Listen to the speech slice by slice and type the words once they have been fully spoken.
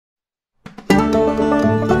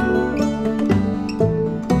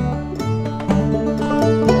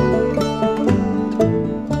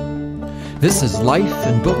This is Life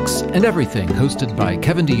and Books and Everything, hosted by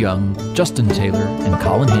Kevin DeYoung, Justin Taylor, and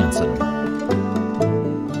Colin Hanson.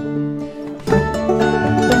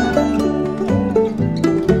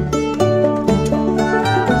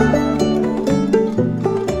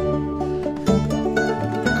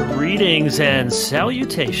 Greetings and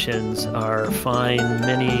salutations, our fine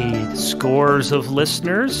many scores of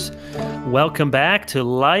listeners. Welcome back to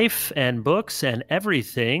Life and Books and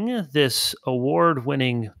Everything, this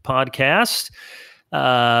award-winning podcast.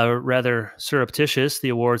 Rather surreptitious, the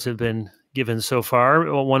awards have been given so far.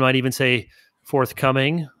 One might even say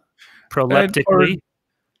forthcoming, proleptically. Or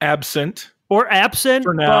absent. Or absent,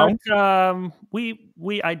 for now. But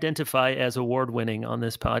we identify as award-winning on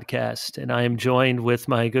this podcast. And I am joined with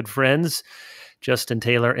my good friends, Justin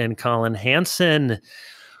Taylor and Colin Hanson.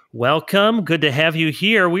 Welcome. Good to have you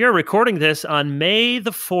here. We are recording this on May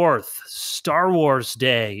the 4th, Star Wars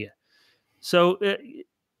Day. So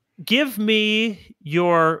give me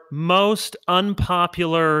your most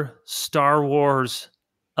unpopular Star Wars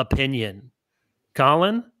opinion.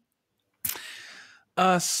 Colin?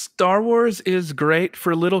 Star Wars is great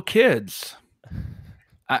for little kids.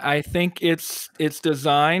 I think it's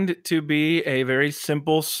designed to be a very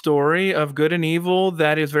simple story of good and evil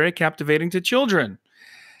that is very captivating to children.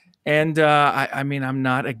 And I mean, I'm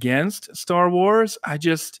not against Star Wars. I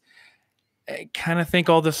just kind of think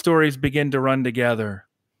all the stories begin to run together.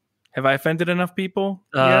 Have I offended enough people?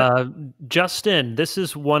 Justin, this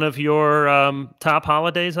is one of your top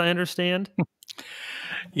holidays, I understand.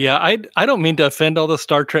 Yeah, I don't mean to offend all the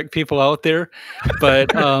Star Trek people out there,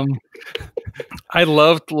 but I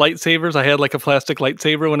loved lightsabers. I had like a plastic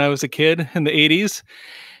lightsaber when I was a kid in the 80s,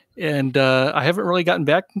 and I haven't really gotten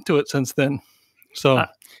back into it since then. So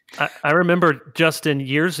I remember, Justin,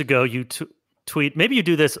 years ago, you tweet, maybe you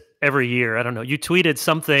do this every year, I don't know. You tweeted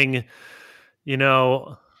something, you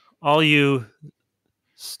know, all you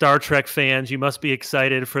Star Trek fans, you must be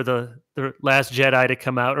excited for the Last Jedi to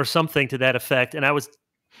come out or something to that effect. And I was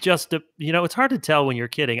just, it's hard to tell when you're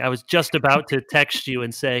kidding. I was just about to text you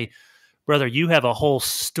and say, brother, you have a whole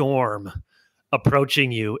storm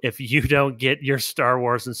approaching you if you don't get your Star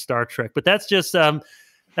Wars and Star Trek. But that's Justin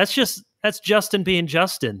being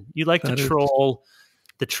Justin. You like to troll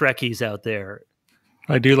the Trekkies out there.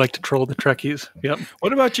 I do like to troll the Trekkies. Yep.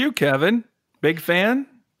 What about you, Kevin? Big fan?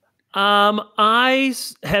 I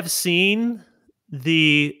have seen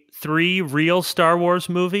the 3 real Star Wars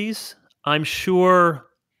movies. I'm sure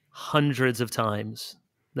hundreds of times.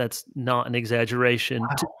 That's not an exaggeration.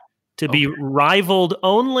 Wow. To be rivaled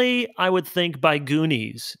only, I would think, by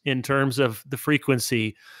Goonies in terms of the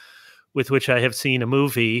frequency with which I have seen a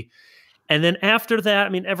movie. And then after that, I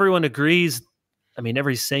mean, everyone agrees, I mean,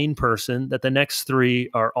 every sane person, that the next 3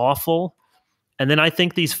 are awful. And then I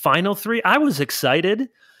think these final 3, I was excited.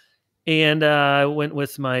 And I went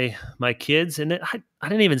with my kids, and I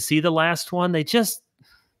didn't even see the last one. They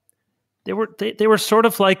were sort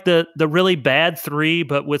of like the really bad 3,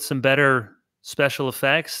 but with some better special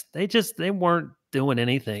effects. They weren't doing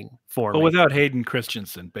anything for me. Without Hayden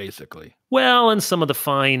Christensen, basically. Well, and some of the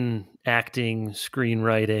fine acting,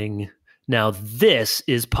 screenwriting. Now this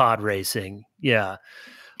is pod racing, yeah.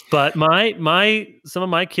 But some of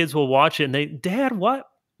my kids will watch it and Dad,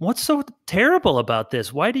 what's so terrible about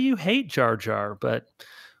this? Why do you hate Jar Jar? But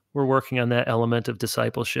we're working on that element of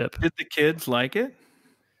discipleship. Did the kids like it?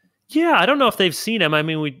 Yeah, I don't know if they've seen him. I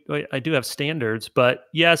mean, I do have standards, but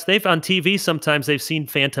yes, they've on TV. Sometimes they've seen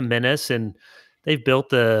Phantom Menace, and they've built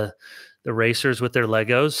the racers with their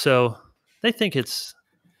Legos, so they think it's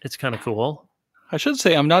kind of cool. I should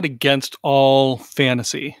say I'm not against all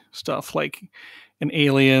fantasy stuff like in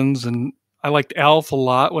Aliens, and I liked Alf a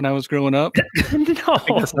lot when I was growing up. No,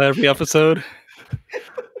 I guess every episode.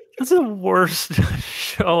 That's the worst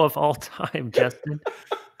show of all time, Justin.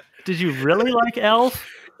 Did you really like Alf?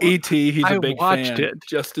 E.T., he's a big watched fan. it.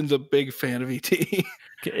 Justin's a big fan of E.T.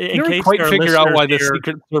 I never quite figure out why the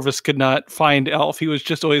Secret Service could not find Alf. He was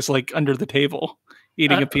just always like under the table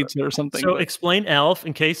eating a pizza or something. So explain Alf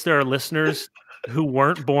in case there are listeners who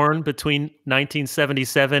weren't born between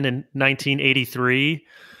 1977 and 1983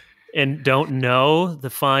 and don't know the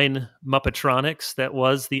fine Muppetronics that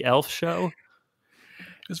was the Elf show.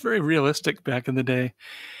 It was very realistic back in the day.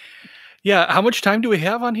 Yeah, how much time do we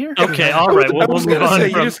have on here? Okay, all right. I was going to say,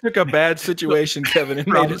 you just took a bad situation, Kevin, and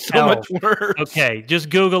made it so much worse. Okay,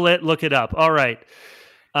 just Google it, look it up. All right. It's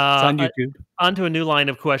on YouTube. On to a new line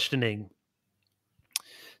of questioning.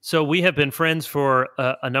 So we have been friends for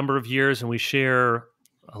a number of years, and we share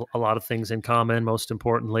a lot of things in common, most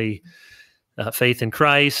importantly, faith in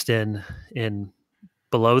Christ, and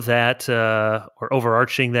below that, or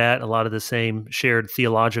overarching that, a lot of the same shared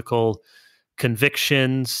theological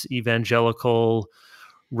convictions, evangelical,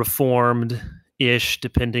 reformed-ish,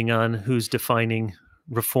 depending on who's defining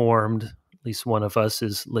reformed. At least one of us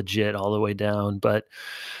is legit all the way down. But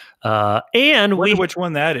and which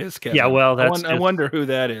one that is, Kevin. Yeah, well, I wonder who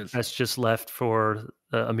that is. That's just left for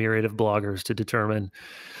a myriad of bloggers to determine.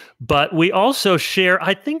 But we also share,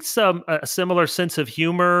 I think, a similar sense of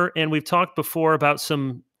humor, and we've talked before about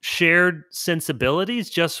some shared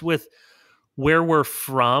sensibilities just with where we're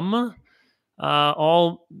from.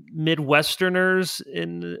 All Midwesterners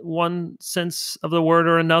in one sense of the word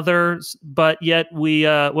or another, but yet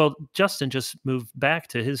Justin just moved back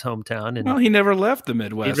to his hometown. And he never left the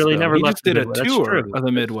Midwest. He really never left. He just did a tour of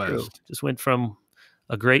the Midwest. Just went from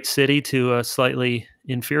a great city to a slightly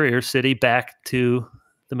inferior city back to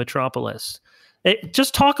the metropolis.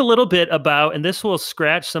 Just talk a little bit about, and this will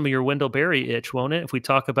scratch some of your Wendell Berry itch, won't it? If we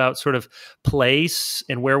talk about sort of place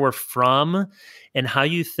and where we're from and how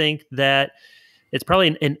you think that it's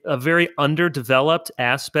probably a very underdeveloped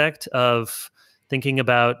aspect of thinking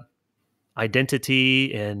about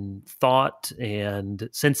identity and thought and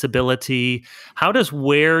sensibility. How does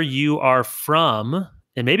where you are from,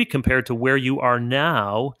 and maybe compared to where you are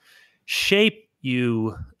now, shape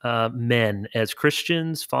you men as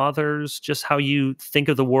Christians, fathers, just how you think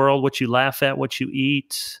of the world, what you laugh at, what you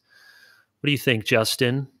eat? What do you think,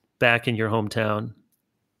 Justin, back in your hometown?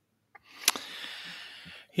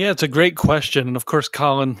 Yeah, it's a great question. And of course,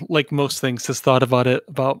 Colin, like most things, has thought about it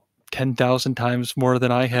about 10,000 times more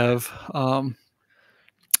than I have.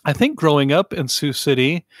 I think growing up in Sioux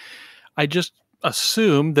City, I just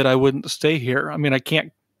assumed that I wouldn't stay here. I mean, I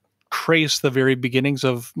can't trace the very beginnings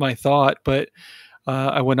of my thought, but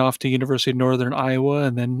I went off to University of Northern Iowa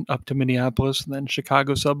and then up to Minneapolis and then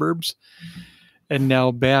Chicago suburbs and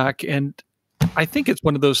now back. And I think it's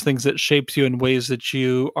one of those things that shapes you in ways that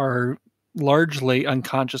you are largely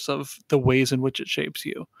unconscious of the ways in which it shapes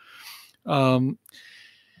you. One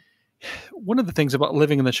of the things about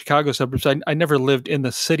living in the Chicago suburbs, I never lived in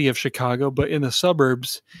the city of Chicago, but in the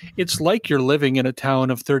suburbs, it's like you're living in a town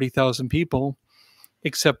of 30,000 people,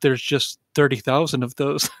 except there's just 30,000 of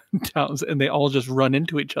those towns and they all just run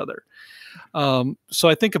into each other. So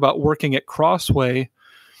I think about working at Crossway,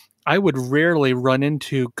 I would rarely run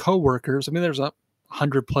into coworkers. I mean, there's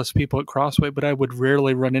 100+ people at Crossway, but I would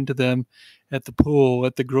rarely run into them at the pool,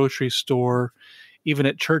 at the grocery store, even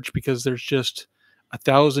at church, because there's just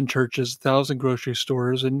 1,000 churches, 1,000 grocery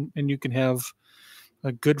stores, and you can have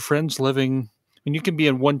good friends living, and you can be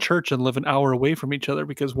in one church and live an hour away from each other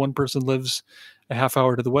because one person lives a half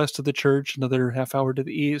hour to the west of the church, another half hour to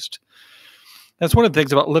the east. That's one of the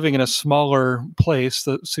things about living in a smaller place.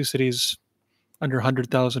 The Sioux City's under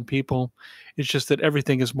 100,000 people. It's just that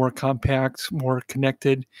everything is more compact, more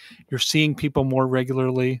connected. You're seeing people more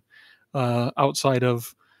regularly outside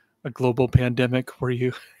of a global pandemic where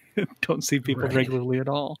you don't see people regularly at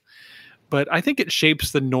all. But I think it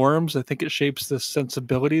shapes the norms. I think it shapes the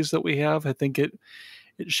sensibilities that we have. I think it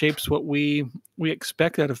shapes what we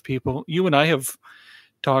expect out of people. You and I have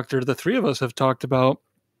talked, or the three of us have talked about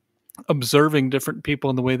observing different people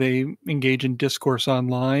and the way they engage in discourse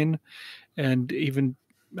online and even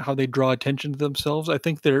how they draw attention to themselves. I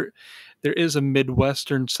think there is a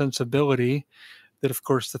Midwestern sensibility that, of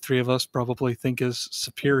course, the three of us probably think is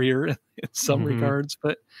superior in some regards.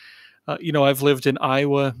 But, I've lived in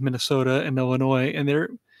Iowa, Minnesota, and Illinois, and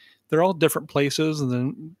they're all different places. And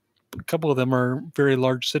then a couple of them are very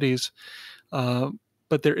large cities.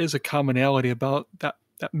 But there is a commonality about that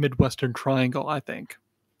Midwestern triangle, I think.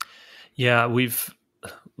 Yeah, we've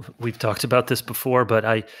talked about this before, but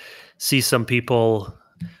I see some people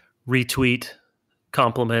retweet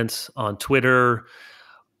compliments on Twitter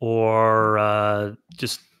or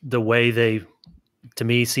just the way they, to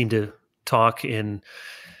me, seem to talk in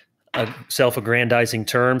self-aggrandizing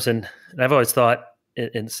terms. And I've always thought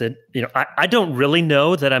and said, I don't really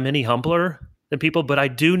know that I'm any humbler than people, but I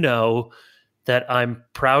do know that I'm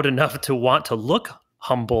proud enough to want to look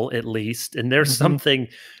humble at least. And there's something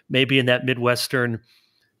maybe in that Midwestern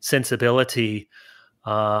sensibility.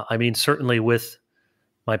 I mean, certainly with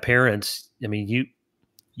my parents, I mean,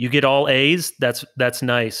 you get all A's. That's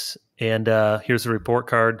nice. And here's a report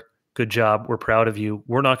card. Good job. We're proud of you.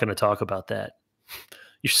 We're not going to talk about that.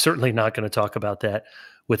 You're certainly not going to talk about that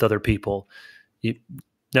with other people. You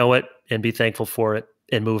know it and be thankful for it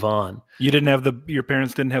and move on. Your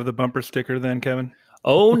parents didn't have the bumper sticker then, Kevin?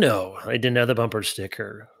 Oh no, I didn't have the bumper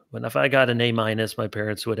sticker. When if I got an A-, my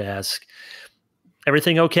parents would ask,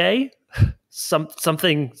 "Everything okay?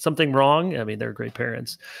 Something wrong?" I mean, they're great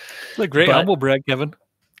parents. It's a great humble brag, Kevin.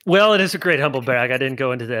 Well, it is a great humble brag. I didn't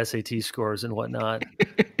go into the SAT scores and whatnot.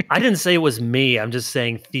 I didn't say it was me. I'm just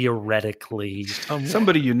saying theoretically.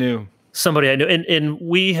 Somebody you knew. Somebody I knew. And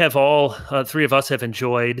we have all, three of us have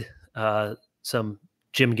enjoyed some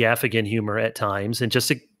Jim Gaffigan humor at times. And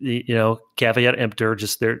just, caveat emptor,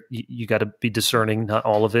 just there, you got to be discerning. Not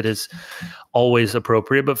all of it is always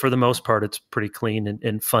appropriate, but for the most part, it's pretty clean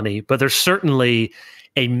and funny. But there's certainly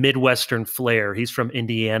a Midwestern flair. He's from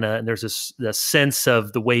Indiana, and there's a sense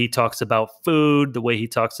of the way he talks about food, the way he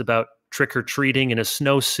talks about trick-or-treating in a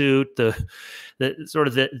snowsuit, the sort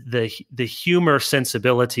of the humor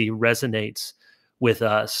sensibility resonates with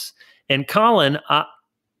us. And Colin,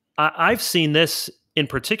 I've seen this in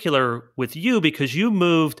particular with you because you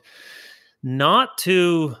moved not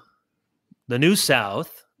to the New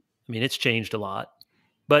South. I mean, it's changed a lot,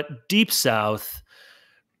 but Deep South,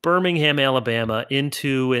 Birmingham, Alabama,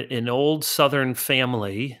 into an old Southern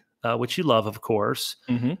family, which you love, of course,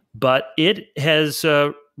 but it has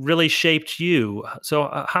really shaped you.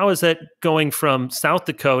 So how is that going from South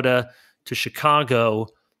Dakota to Chicago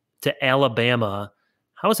to Alabama?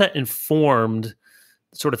 How has that informed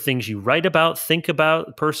sort of things you write about, think about,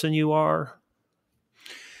 the person you are?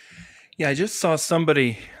 Yeah, I just saw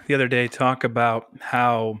somebody the other day talk about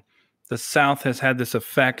how the South has had this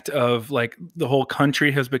effect of like the whole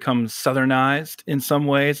country has become Southernized in some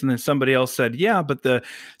ways. And then somebody else said, yeah, but the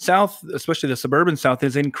South, especially the suburban South,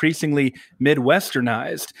 is increasingly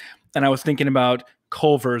Midwesternized. And I was thinking about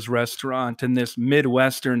Culver's restaurant and this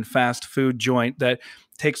Midwestern fast food joint that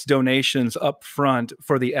takes donations up front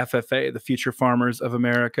for the FFA, the Future Farmers of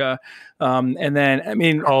America. And then, I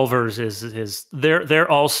mean, Culver's is they're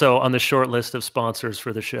also on the short list of sponsors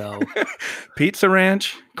for the show. Pizza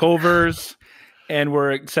Ranch, Culver's, and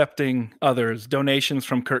we're accepting others. Donations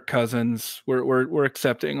from Kirk Cousins. We're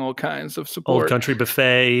accepting all kinds of support. Old Country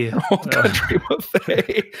Buffet. Old Country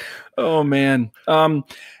Buffet. Oh man,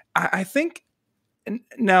 I think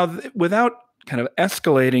now without kind of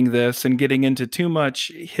escalating this and getting into too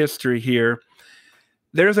much history here,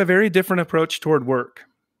 there's a very different approach toward work.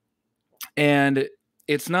 And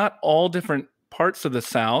it's not all different parts of the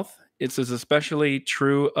South. It's especially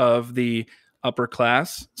true of the upper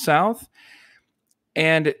class South.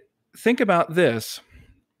 And think about this.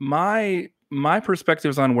 My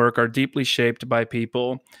perspectives on work are deeply shaped by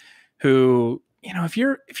people who, if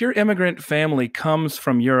your immigrant family comes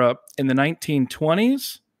from Europe in the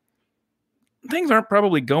 1920s, things aren't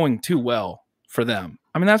probably going too well for them.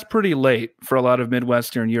 I mean, that's pretty late for a lot of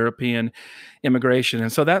Midwestern European immigration.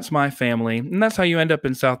 And so that's my family. And that's how you end up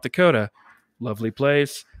in South Dakota. Lovely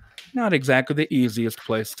place. Not exactly the easiest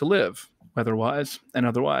place to live, weather-wise and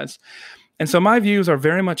otherwise. And so my views are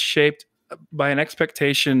very much shaped by an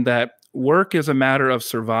expectation that work is a matter of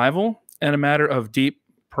survival and a matter of deep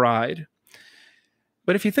pride.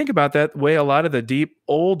 But if you think about that, the way a lot of the deep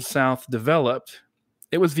old South developed,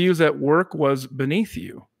 it was views that work was beneath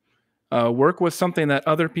you. Work was something that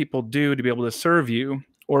other people do to be able to serve you,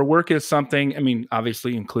 or work is something, I mean,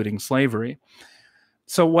 obviously including slavery.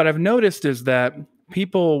 So what I've noticed is that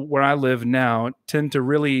people where I live now tend to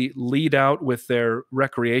really lead out with their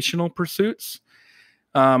recreational pursuits.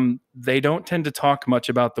 They don't tend to talk much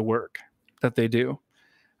about the work that they do.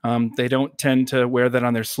 They don't tend to wear that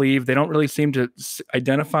on their sleeve. They don't really seem to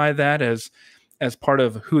identify that as part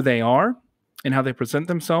of who they are and how they present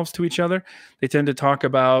themselves to each other. They tend to talk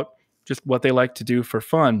about just what they like to do for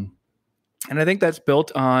fun. And I think that's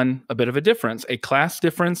built on a bit of a difference, a class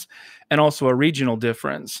difference, and also a regional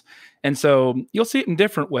difference. And so you'll see it in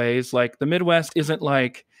different ways. Like the Midwest isn't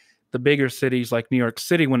like the bigger cities like New York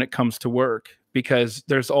City when it comes to work, because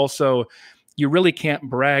there's also, you really can't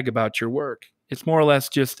brag about your work. It's more or less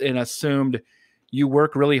just an assumed you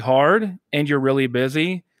work really hard and you're really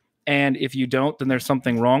busy. And if you don't, then there's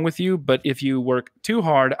something wrong with you. But if you work too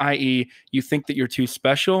hard, i.e. you think that you're too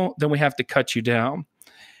special, then we have to cut you down.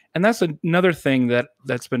 And that's another thing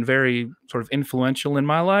that's been very sort of influential in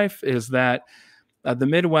my life, is that the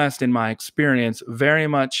Midwest, in my experience, very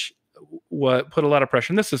much put a lot of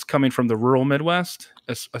pressure. And this is coming from the rural Midwest,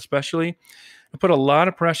 especially. It put a lot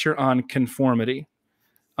of pressure on conformity,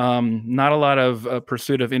 not a lot of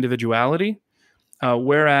pursuit of individuality,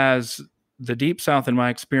 whereas the Deep South, in my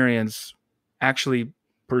experience, actually,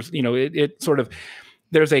 it sort of,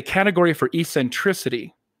 there's a category for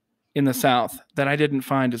eccentricity in the South that I didn't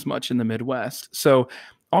find as much in the Midwest. So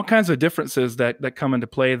all kinds of differences that come into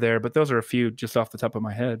play there, but those are a few just off the top of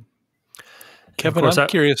my head. Kevin, I'm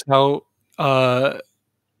curious how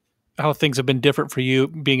things have been different for you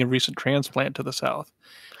being a recent transplant to the South,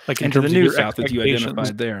 like into the New South that you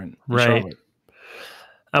identified there in right. Charlotte.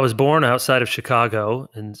 I was born outside of Chicago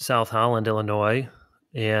in South Holland, Illinois,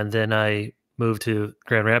 and then I moved to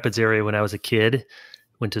Grand Rapids area when I was a kid.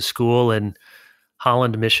 went to school in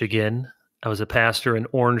Holland, Michigan. I was a pastor in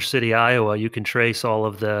Orange City, Iowa. You can trace all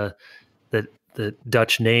of the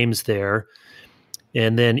Dutch names there.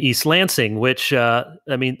 And then East Lansing, which, I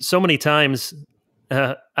mean, so many times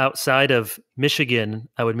outside of Michigan,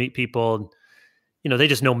 I would meet people, you know, they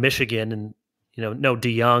just know Michigan and, you know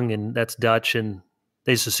DeYoung, and that's Dutch. And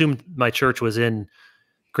they just assumed my church was in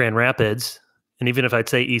Grand Rapids. And even if I'd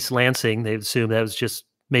say East Lansing, they'd assume that was just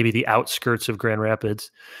maybe the outskirts of Grand Rapids.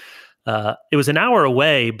 It was an hour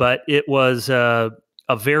away, but it was a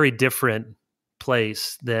very different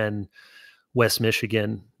place than West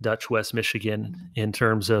Michigan, Dutch West Michigan, in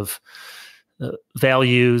terms of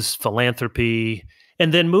values, philanthropy.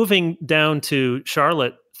 And then moving down to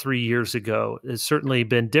Charlotte 3 years ago has certainly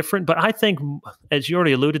been different. But I think, as you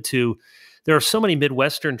already alluded to, there are so many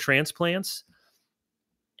Midwestern transplants.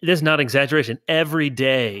 It is not exaggeration. Every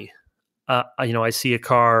day, I see a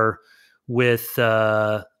car with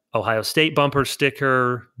Ohio State bumper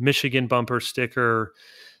sticker, Michigan bumper sticker.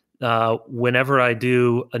 Whenever I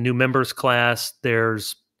do a new members class,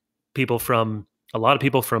 there's a lot of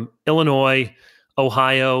people from Illinois,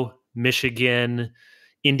 Ohio, Michigan,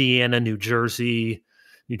 Indiana, New Jersey.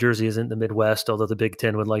 New Jersey isn't the Midwest, although the Big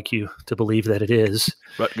Ten would like you to believe that it is.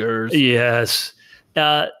 Rutgers. Yes.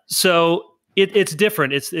 So it's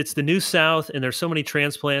different. It's the New South, and there's so many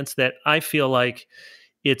transplants that I feel like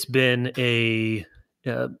it's been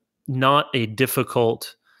not a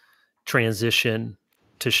difficult transition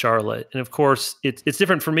to Charlotte. And of course, it's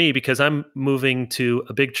different for me because I'm moving to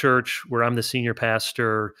a big church where I'm the senior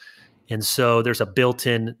pastor. And so there's a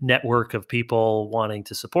built-in network of people wanting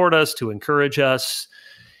to support us, to encourage us,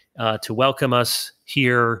 to welcome us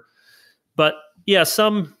here. But yeah,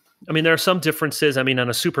 there are some differences. I mean, on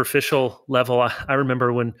a superficial level, I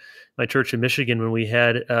remember when my church in Michigan, when we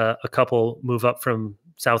had a couple move up from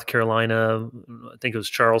South Carolina, I think it was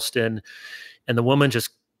Charleston, and the woman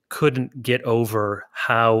just couldn't get over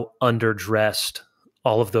how underdressed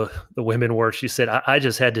all of the women were. She said, I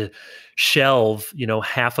just had to shelve,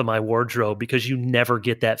 half of my wardrobe because you never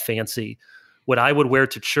get that fancy. What I would wear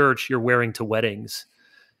to church, you're wearing to weddings.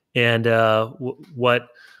 And what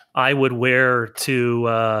I would wear to,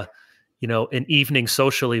 an evening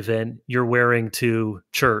social event, you're wearing to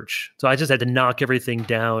church. So I just had to knock everything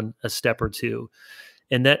down a step or two.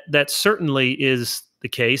 And that certainly is the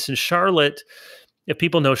case. In Charlotte, if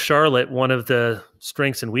people know Charlotte, one of the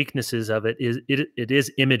strengths and weaknesses of it is it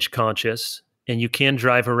is image conscious, and you can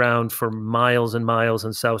drive around for miles and miles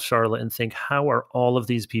in South Charlotte and think, how are all of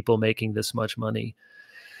these people making this much money?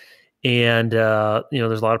 And there's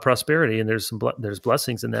a lot of prosperity, and there's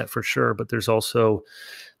blessings in that for sure, but there's also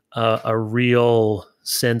a real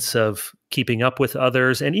sense of keeping up with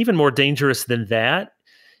others. And even more dangerous than that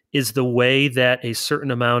is the way that a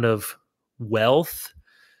certain amount of wealth,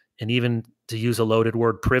 and even, to use a loaded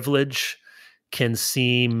word, privilege, can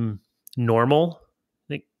seem normal.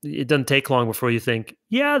 It doesn't take long before you think,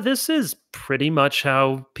 yeah, this is pretty much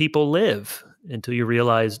how people live, until you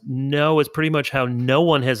realize, no, it's pretty much how no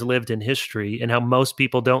one has lived in history, and how most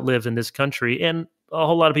people don't live in this country, and a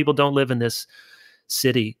whole lot of people don't live in this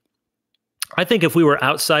city. I think if we were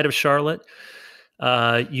outside of Charlotte,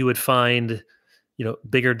 you would find,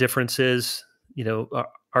 bigger differences.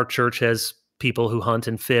 Our church has people who hunt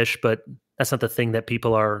and fish, but that's not the thing that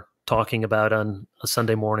people are talking about on a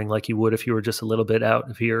Sunday morning like you would if you were just a little bit out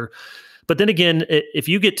of here. But then again, if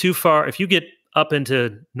you get too far, if you get up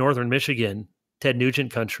into northern Michigan, Ted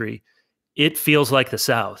Nugent country, it feels like the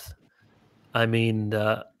South. I mean,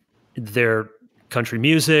 their country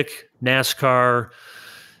music, NASCAR,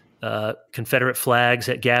 Confederate flags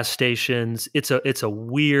at gas stations. It's a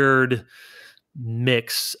weird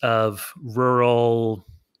mix of rural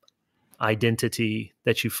identity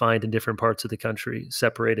that you find in different parts of the country,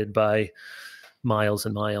 separated by miles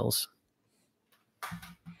and miles.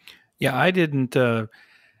 Yeah, I didn't.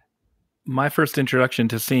 My first introduction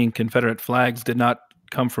to seeing Confederate flags did not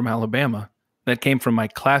come from Alabama. That came from my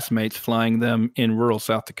classmates flying them in rural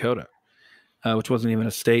South Dakota, which wasn't even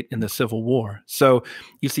a state in the Civil War. So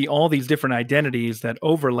you see all these different identities that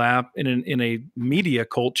overlap in a media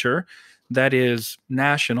culture that is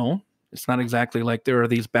national. It's not exactly like there are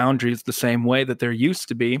these boundaries the same way that there used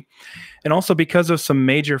to be. And also because of some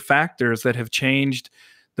major factors that have changed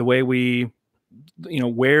the way we,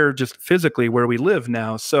 where just physically where we live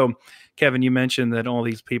now. So Kevin, you mentioned that all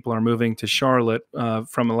these people are moving to Charlotte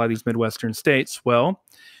from a lot of these Midwestern states. Well,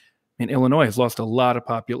 Illinois has lost a lot of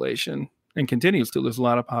population and continues to lose a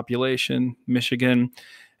lot of population. Michigan,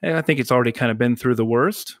 I think it's already kind of been through the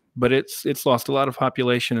worst, but it's lost a lot of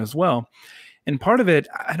population as well. And part of it,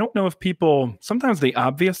 I don't know if people, sometimes the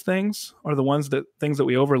obvious things are the things that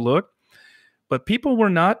we overlook, but people were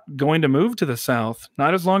not going to move to the South,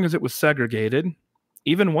 not as long as it was segregated.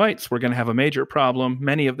 Even whites were going to have a major problem,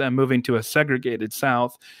 many of them moving to a segregated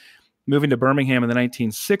South. Moving to Birmingham in the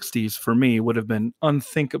 1960s, for me, would have been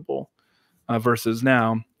unthinkable versus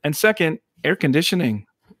now. And second, air conditioning.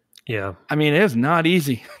 Yeah. I mean, it is not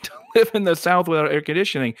easy to live in the South without air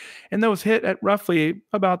conditioning. And those hit at roughly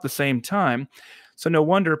about the same time. So no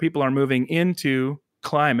wonder people are moving into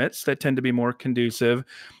climates that tend to be more conducive.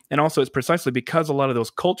 And also, it's precisely because a lot of those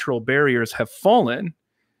cultural barriers have fallen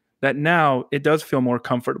that now it does feel more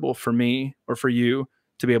comfortable for me or for you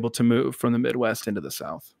to be able to move from the Midwest into the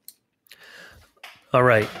South. All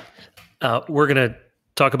right. We're going to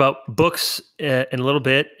talk about books in a little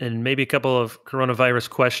bit and maybe a couple of coronavirus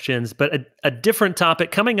questions, but a different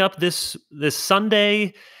topic coming up this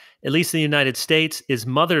Sunday, at least in the United States, is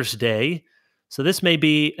Mother's Day. So this may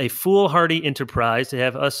be a foolhardy enterprise to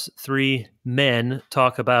have us three men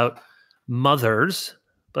talk about mothers,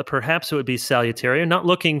 but perhaps it would be salutary. I'm not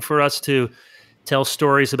looking for us to tell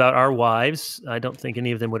stories about our wives. I don't think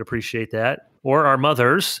any of them would appreciate that, or our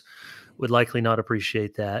mothers would likely not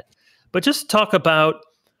appreciate that. But just talk about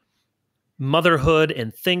motherhood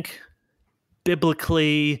and think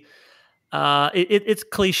biblically. It's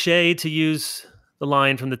cliche to use the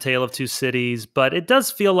line from The Tale of Two Cities, but it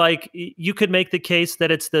does feel like you could make the case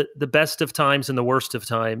that it's the best of times and the worst of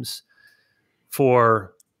times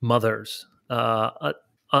for mothers.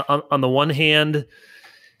 On the one hand,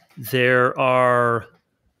 there are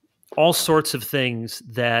all sorts of things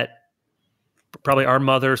that probably our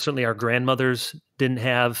mothers, certainly our grandmothers, didn't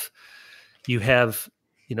have. You have,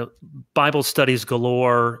 Bible studies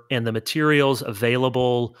galore, and the materials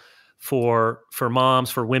available for moms,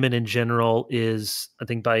 for women in general, is, I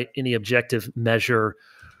think, by any objective measure,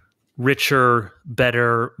 richer,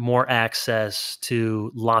 better, more access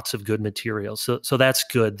to lots of good materials. So that's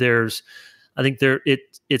good.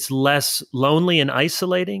 It's less lonely and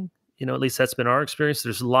isolating. At least that's been our experience.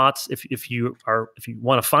 There's lots. If you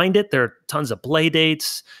want to find it, there are tons of play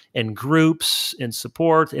dates and groups and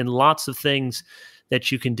support and lots of things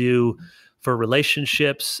that you can do for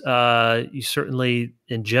relationships. You certainly,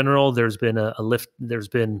 in general, there's been a lift. There's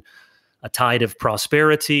been a tide of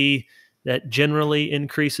prosperity that generally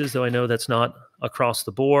increases, though I know that's not across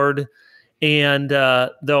the board. And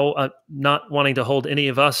though I'm not wanting to hold any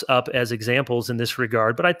of us up as examples in this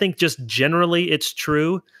regard, but I think just generally it's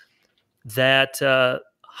true that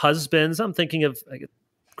husbands, I'm thinking of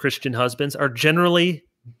Christian husbands, are generally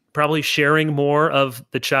probably sharing more of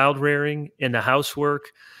the child rearing and the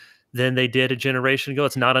housework than they did a generation ago.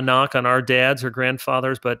 It's not a knock on our dads or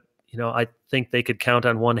grandfathers, but I think they could count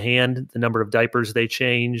on one hand the number of diapers they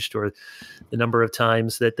changed or the number of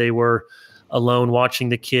times that they were alone watching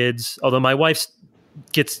the kids. Although my wife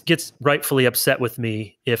gets rightfully upset with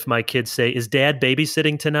me if my kids say, "Is Dad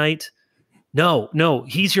babysitting tonight?" No,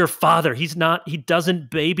 he's your father. He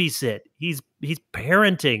doesn't babysit. He's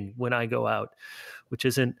parenting when I go out, which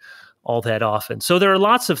isn't all that often. So there are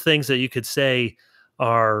lots of things that you could say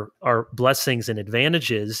are blessings and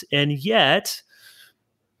advantages. And yet,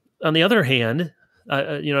 on the other hand,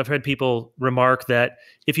 I've heard people remark that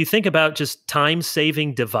if you think about just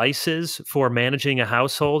time-saving devices for managing a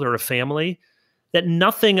household or a family, that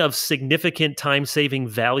nothing of significant time-saving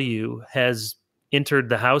value has entered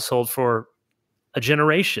the household for a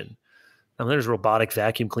generation. Now, there's robotic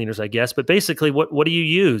vacuum cleaners, I guess, but basically, what do you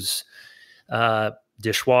use?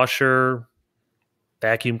 Dishwasher,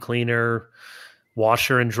 vacuum cleaner,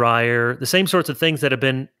 washer and dryer, the same sorts of things that have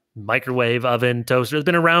been microwave, oven, toaster, have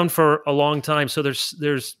been around for a long time. So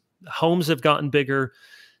there's homes have gotten bigger.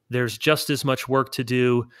 There's just as much work to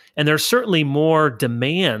do, and there's certainly more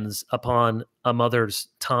demands upon a mother's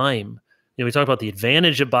time. We talk about the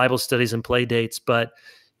advantage of Bible studies and play dates, but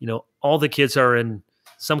all the kids are in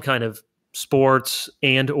some kind of sports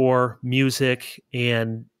and or music,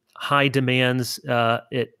 and high demands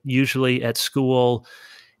usually at school,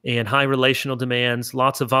 and high relational demands,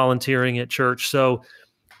 lots of volunteering at church. So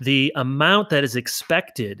the amount that is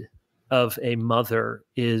expected of a mother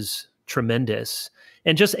is tremendous.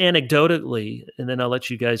 And just anecdotally, and then I'll let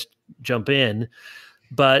you guys jump in,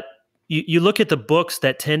 but you look at the books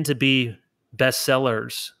that tend to be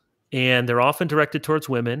bestsellers, and they're often directed towards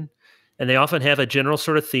women, and they often have a general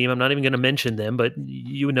sort of theme. I'm not even going to mention them, but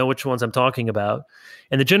you know which ones I'm talking about.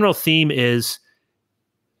 And the general theme is,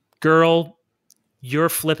 girl, you're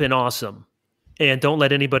flipping awesome, and don't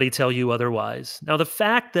let anybody tell you otherwise. Now, the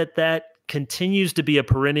fact that continues to be a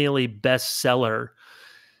perennially bestseller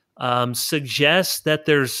suggests that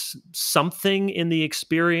there's something in the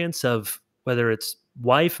experience of whether it's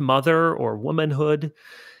wife, mother, or womanhood,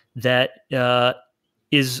 that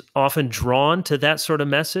is often drawn to that sort of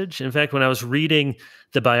message. In fact, when I was reading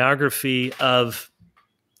the biography of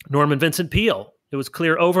Norman Vincent Peale, it was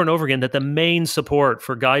clear over and over again that the main support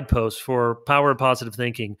for Guideposts for Power of Positive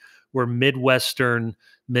Thinking were Midwestern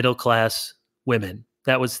middle-class women.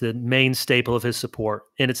 That was the main staple of his support.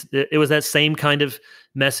 And it was that same kind of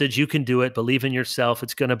message. You can do it. Believe in yourself.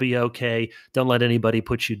 It's going to be okay. Don't let anybody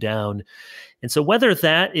put you down. And so whether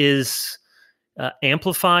that is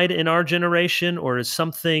amplified in our generation or is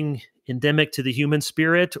something endemic to the human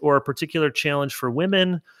spirit or a particular challenge for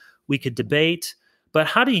women, we could debate. But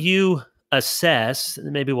how do you assess,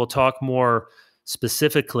 and maybe we'll talk more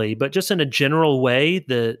specifically, but just in a general way,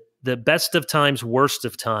 the best of times, worst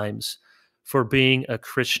of times for being a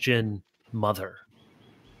Christian mother?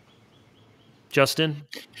 Justin?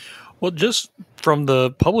 Well, just from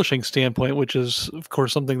the publishing standpoint, which is, of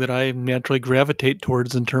course, something that I naturally gravitate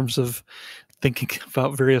towards in terms of thinking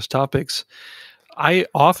about various topics, I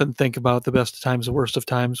often think about the best of times, the worst of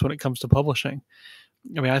times when it comes to publishing.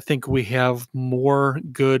 I mean, I think we have more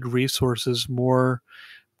good resources, more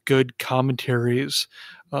good commentaries,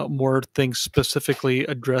 more things specifically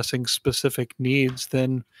addressing specific needs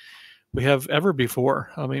than we have ever before.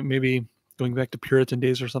 I mean, maybe going back to Puritan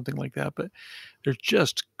days or something like that, but there's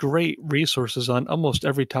just great resources on almost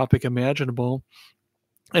every topic imaginable,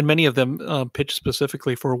 and many of them pitched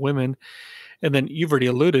specifically for women. And then you've already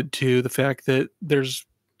alluded to the fact that there's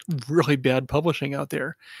really bad publishing out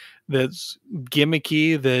there that's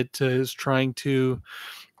gimmicky, that is trying to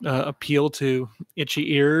appeal to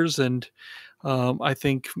itchy ears. And I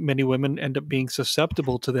think many women end up being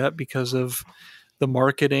susceptible to that because of the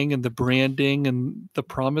marketing and the branding and the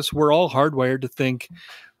promise. We're all hardwired to think,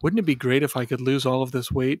 wouldn't it be great if I could lose all of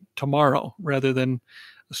this weight tomorrow rather than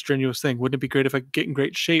a strenuous thing? Wouldn't it be great if I could get in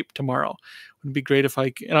great shape tomorrow? Wouldn't it be great if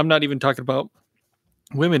and I'm not even talking about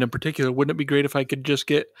women in particular, wouldn't it be great if I could just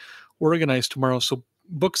get organized tomorrow? So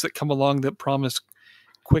books that come along that promise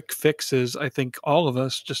quick fixes, I think all of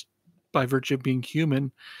us, just by virtue of being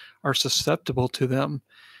human, are susceptible to them.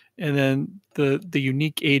 And then the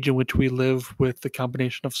unique age in which we live with the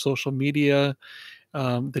combination of social media,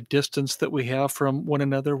 the distance that we have from one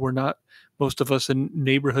another. We're not, most of us, in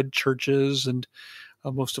neighborhood churches, and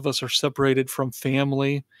most of us are separated from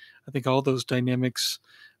family. I think all those dynamics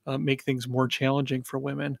make things more challenging for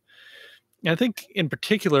women. And I think in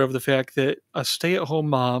particular of the fact that a stay-at-home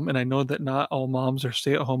mom, and I know that not all moms are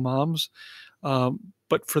stay-at-home moms,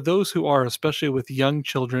 but for those who are, especially with young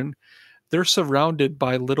children, they're surrounded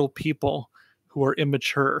by little people who are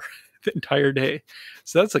immature the entire day.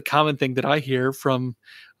 So that's a common thing that I hear from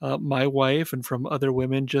my wife and from other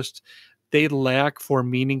women. Just they lack for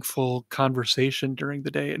meaningful conversation during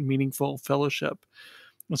the day and meaningful fellowship.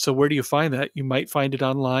 And so where do you find that? You might find it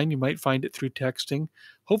online. You might find it through texting.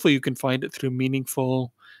 Hopefully you can find it through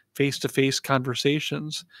meaningful face-to-face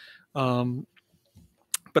conversations. But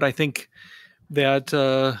I think that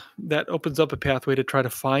that opens up a pathway to try to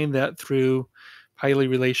find that through highly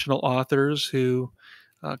relational authors who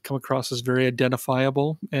come across as very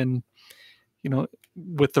identifiable. And, you know,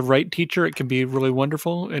 with the right teacher, it can be really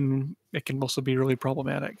wonderful, and it can also be really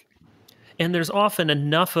problematic. And there's often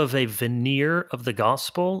enough of a veneer of the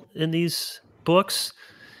gospel in these books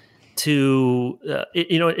to,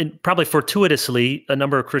 and probably fortuitously, a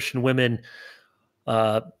number of Christian women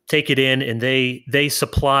take it in, and they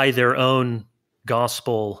supply their own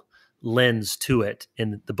gospel lens to it,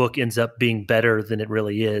 and the book ends up being better than it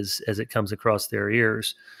really is as it comes across their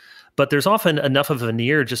ears. But there's often enough of a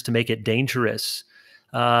veneer just to make it dangerous.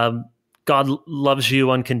 God loves you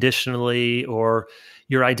unconditionally, or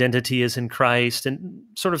your identity is in Christ, and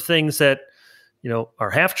sort of things that, are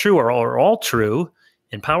half true or are all true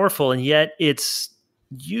and powerful, and yet it's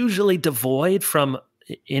usually devoid from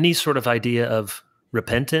any sort of idea of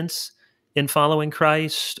repentance in following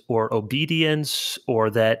Christ, or obedience, or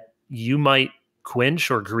that you might quench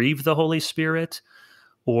or grieve the Holy Spirit,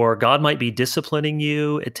 or God might be disciplining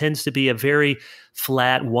you. It tends to be a very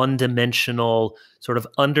flat, one-dimensional sort of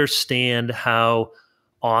understand how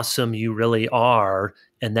awesome you really are,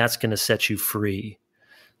 and that's going to set you free.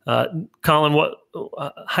 Colin,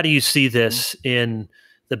 how do you see this in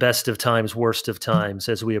the best of times, worst of times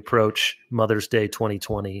as we approach Mother's Day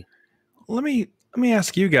 2020? Let me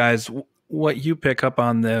ask you guys what you pick up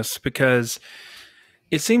on this, because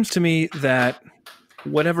it seems to me that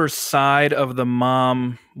whatever side of the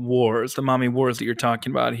mommy wars that you're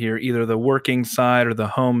talking about here, either the working side or the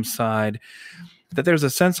home side, that there's a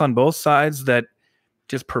sense on both sides that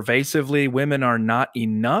just pervasively women are not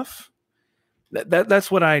enough. that's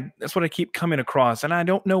what I keep coming across, and I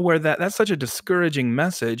don't know where that's such a discouraging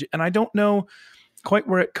message, and I don't know quite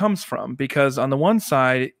where it comes from, because on the one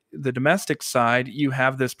side, the domestic side, you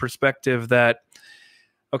have this perspective that,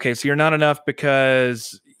 okay, so you're not enough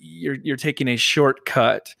because you're taking a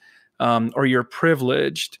shortcut, or you're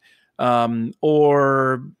privileged,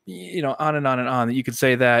 or on and on and on. You could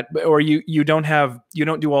say that, or you don't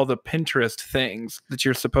do all the Pinterest things that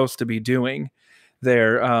you're supposed to be doing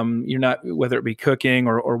there. You're not, whether it be cooking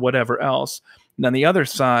or whatever else. And on the other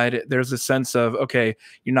side, there's a sense of, okay,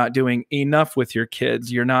 you're not doing enough with your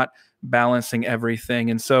kids. You're not balancing everything.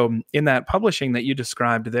 And so in that publishing that you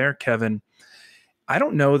described there, Kevin, I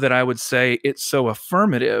don't know that I would say it's so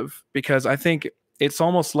affirmative, because I think it's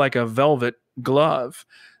almost like a velvet glove.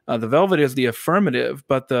 The velvet is the affirmative,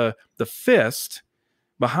 but the fist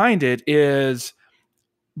behind it is,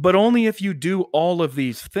 but only if you do all of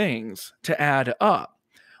these things to add up.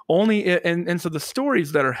 And so the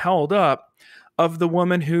stories that are held up of the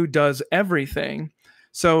woman who does everything.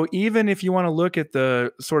 So even if you want to look at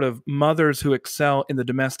the sort of mothers who excel in the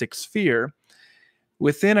domestic sphere,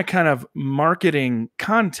 within a kind of marketing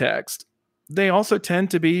context, they also tend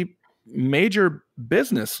to be major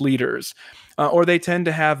business leaders, or they tend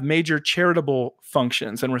to have major charitable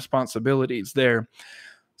functions and responsibilities there.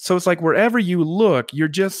 So it's like wherever you look,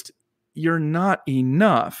 you're not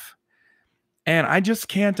enough. And I just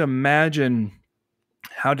can't imagine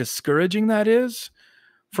how discouraging that is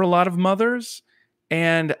for a lot of mothers.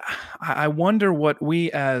 And I wonder what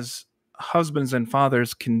we as husbands and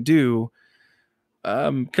fathers can do,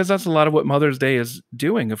 because that's a lot of what Mother's Day is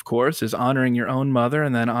doing, of course, is honoring your own mother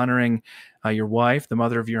and then honoring your wife, the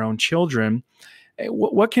mother of your own children.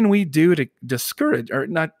 What can we do to discourage, or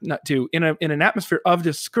not to, in an atmosphere of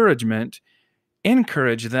discouragement,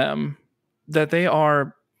 encourage them that they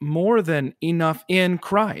are more than enough in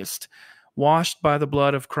Christ, washed by the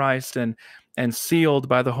blood of Christ and sealed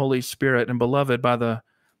by the Holy Spirit and beloved by the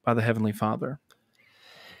Heavenly Father?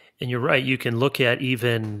 And you're right. You can look at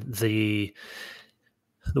even the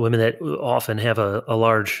women that often have a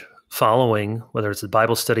large following, whether it's a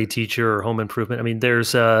Bible study teacher or home improvement. I mean,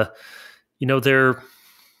 there's I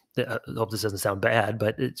hope this doesn't sound bad,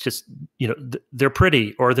 but it's just, they're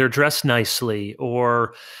pretty, or they're dressed nicely,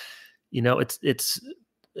 or,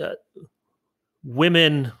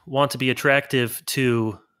 women want to be attractive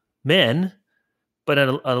to men, but at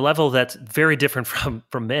a level that's very different from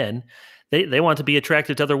men. They want to be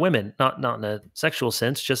attracted to other women, not in a sexual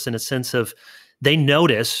sense, just in a sense of they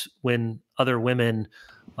notice when other women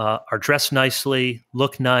are dressed nicely,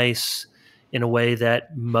 look nice in a way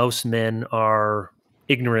that most men are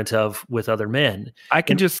ignorant of with other men. I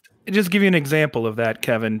can just give you an example of that,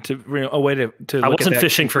 Kevin, a way to I wasn't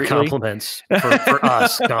fishing for compliments for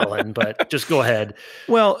us, Colin, but just go ahead.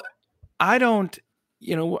 Well,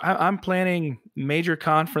 I'm planning major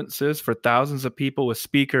conferences for thousands of people with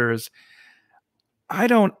speakers. I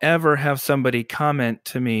don't ever have somebody comment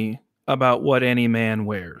to me about what any man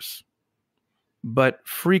wears, but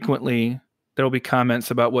frequently there will be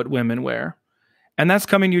comments about what women wear. And that's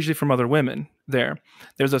coming usually from other women there.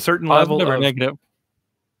 There's a certain level of negative.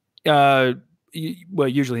 Well,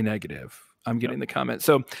 usually negative. I'm getting the comment.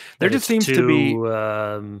 So there just seems to be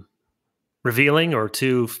revealing or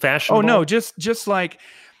too fashionable. Oh no, just like,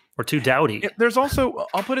 or too dowdy. There's also,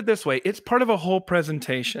 I'll put it this way, it's part of a whole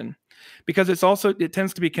presentation, because it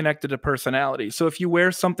tends to be connected to personality. So if you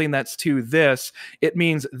wear something that's to this, it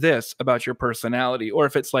means this about your personality. Or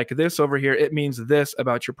if it's like this over here, it means this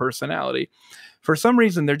about your personality. For some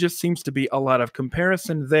reason, there just seems to be a lot of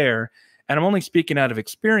comparison there. And I'm only speaking out of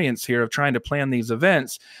experience here of trying to plan these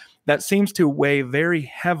events. That seems to weigh very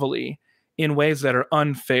heavily in ways that are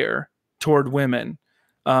unfair toward women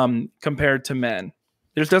compared to men.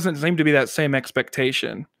 There doesn't seem to be that same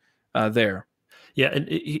expectation there. Yeah, and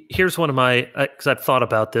here's one of my, because I've thought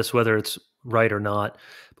about this, whether it's right or not.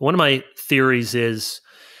 But one of my theories is,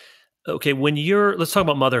 okay, let's talk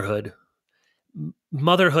about motherhood.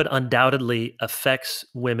 Motherhood undoubtedly affects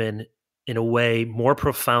women in a way more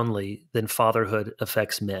profoundly than fatherhood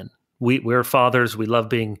affects men. We're fathers. We love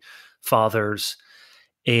being fathers.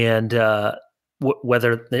 And I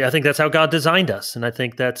think that's how God designed us. And I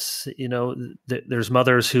think that's, there's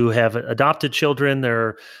mothers who have adopted children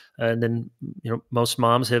there, and then, most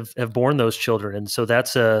moms have born those children. And so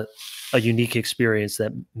that's a unique experience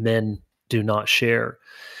that men do not share.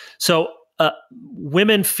 So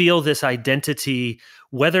women feel this identity,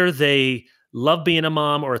 whether they love being a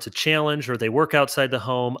mom or it's a challenge or they work outside the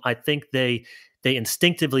home. I think they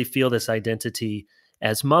instinctively feel this identity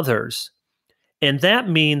as mothers. And that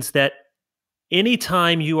means that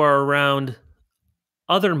anytime you are around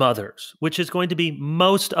other mothers, which is going to be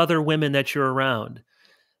most other women that you're around,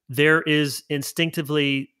 there is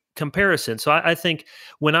instinctively comparison. So I think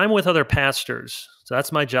when I'm with other pastors, so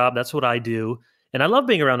that's my job, that's what I do. And I love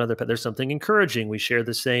being around other, there's something encouraging. We share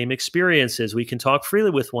the same experiences. We can talk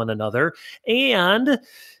freely with one another. And,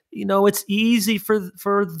 it's easy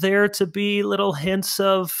for there to be little hints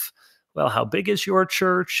of, well, how big is your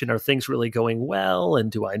church? And are things really going well?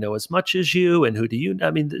 And do I know as much as you? And who do you,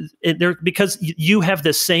 because you have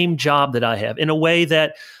the same job that I have, in a way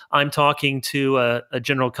that I'm talking to a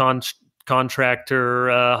general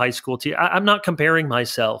contractor, high school teacher. I'm not comparing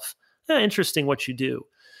myself. Interesting what you do.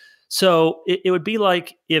 So it would be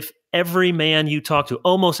like if every man you talk to,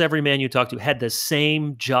 almost every man you talk to, had the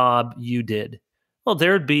same job you did. Well,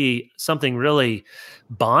 there'd be something really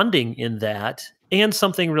bonding in that, and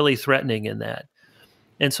something really threatening in that.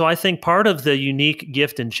 And so I think part of the unique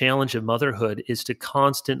gift and challenge of motherhood is to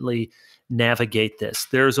constantly navigate this.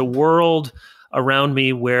 There's a world around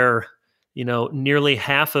me where, nearly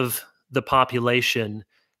half of the population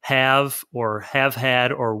have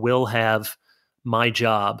had or will have my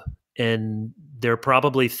job. And they're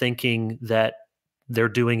probably thinking that they're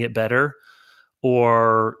doing it better,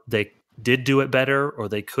 or they did do it better, or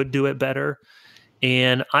they could do it better.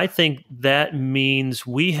 And I think that means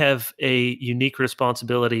we have a unique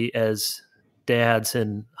responsibility as dads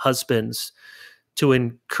and husbands to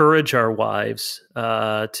encourage our wives,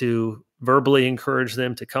 to verbally encourage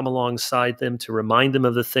them, to come alongside them, to remind them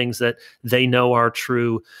of the things that they know are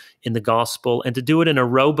true in the gospel, and to do it in a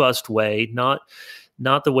robust way, not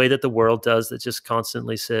the way that the world does, that just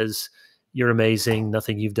constantly says, you're amazing,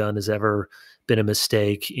 nothing you've done has ever been a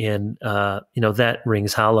mistake. And, that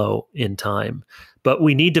rings hollow in time. But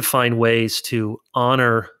we need to find ways to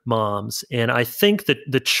honor moms. And I think that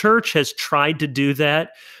the church has tried to do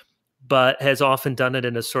that, but has often done it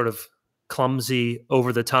in a sort of clumsy,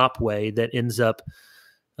 over-the-top way that ends up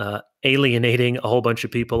alienating a whole bunch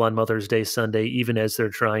of people on Mother's Day Sunday, even as they're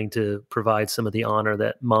trying to provide some of the honor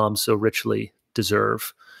that moms so richly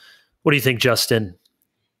deserve. What do you think, Justin?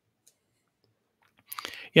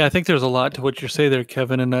 Yeah, I think there's a lot to what you say there,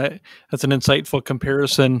 Kevin, and that's an insightful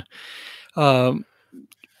comparison.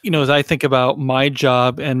 As I think about my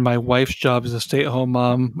job and my wife's job as a stay-at-home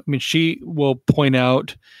mom, she will point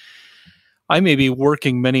out I may be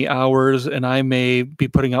working many hours and I may be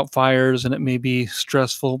putting out fires and it may be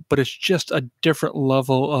stressful, but it's just a different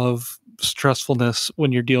level of stressfulness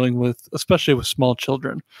when you're dealing with, especially with small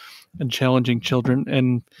children and challenging children.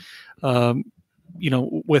 And,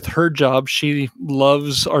 with her job, she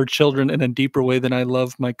loves our children in a deeper way than I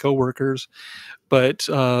love my coworkers. But,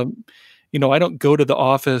 I don't go to the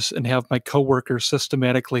office and have my coworkers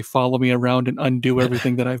systematically follow me around and undo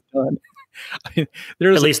everything that I've done. At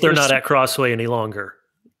least they're not at Crossway any longer.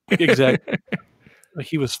 Exactly.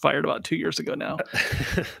 He was fired about 2 years ago now.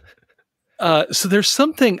 So there's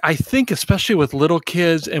something, I think, especially with little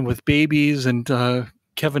kids and with babies, and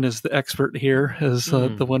Kevin is the expert here, as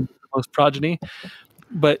the one with the most progeny,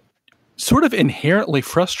 but sort of inherently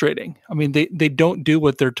frustrating. They don't do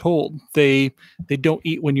what they're told. They don't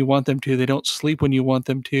eat when you want them to. They don't sleep when you want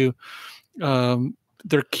them to.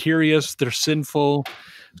 They're curious. They're sinful.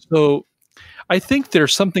 So I think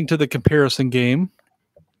there's something to the comparison game,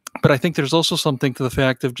 but I think there's also something to the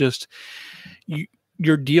fact of just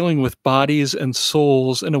you're dealing with bodies and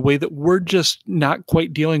souls in a way that we're just not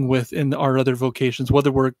quite dealing with in our other vocations,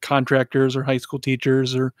 whether we're contractors or high school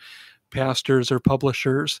teachers or pastors or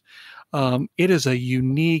publishers. It is a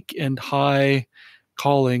unique and high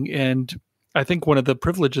calling. And I think one of the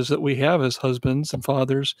privileges that we have as husbands and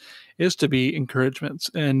fathers is to be encouragements.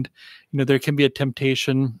 And, there can be a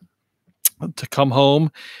temptation to come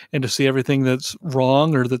home and to see everything that's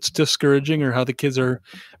wrong or that's discouraging, or how the kids are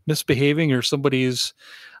misbehaving, or somebody's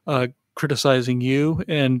criticizing you.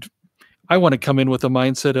 And I want to come in with a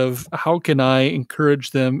mindset of, how can I encourage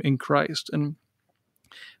them in Christ? And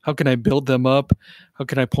how can I build them up? How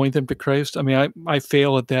can I point them to Christ? I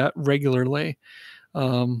fail at that regularly.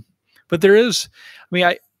 But there is,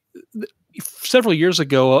 several years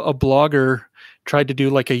ago, a blogger tried to do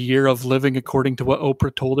like a year of living according to what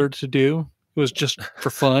Oprah told her to do. It was just for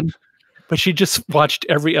fun, but she just watched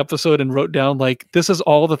every episode and wrote down, like, this is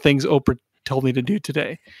all the things Oprah told me to do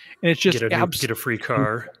today. And it's just get a free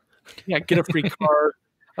car. Yeah. Get a free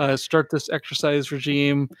car, start this exercise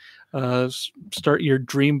regime, start your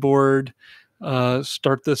dream board,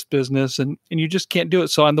 start this business, and you just can't do it.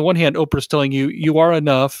 So on the one hand, Oprah's telling you, you are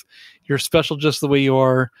enough, you're special just the way you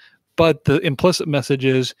are. But the implicit message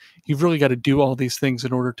is, you've really got to do all these things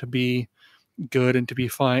in order to be good and to be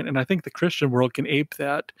fine. And I think the Christian world can ape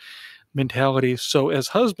that. mentality. So as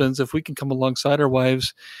husbands, if we can come alongside our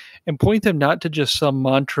wives and point them not to just some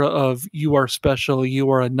mantra of you are special, you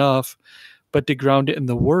are enough, but to ground it in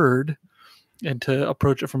the word and to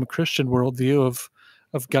approach it from a Christian worldview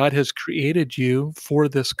of God has created you for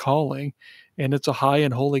this calling, and it's a high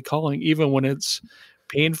and holy calling, even when it's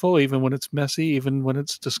painful, even when it's messy, even when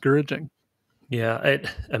it's discouraging. Yeah,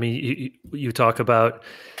 I mean, you talk about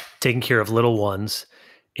taking care of little ones,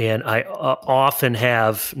 and I often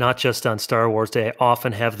have, not just on Star Wars Day, I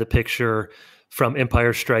often have the picture from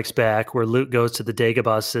Empire Strikes Back where Luke goes to the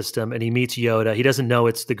Dagobah system and he meets Yoda. He doesn't know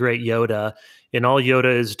it's the great Yoda, and all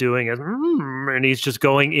Yoda is doing is, and he's just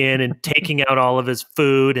going in and taking out all of his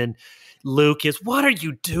food, and Luke is, what are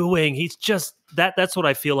you doing? He's just that's what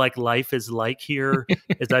I feel like life is like here,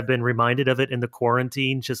 as I've been reminded of it in the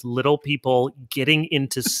quarantine, just little people getting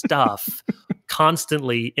into stuff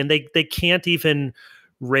constantly, and they can't even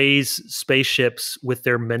raise spaceships with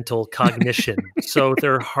their mental cognition. So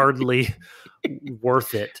they're hardly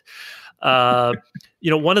worth it.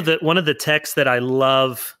 One of the texts that I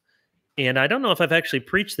love, and I don't know if I've actually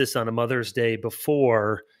preached this on a Mother's Day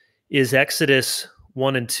before, is Exodus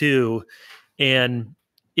 1 and 2. And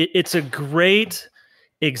it's a great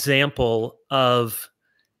example of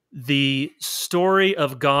the story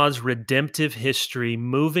of God's redemptive history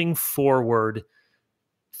moving forward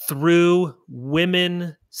through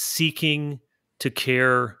women seeking to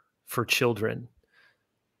care for children.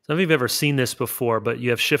 Some of you have ever seen this before, but you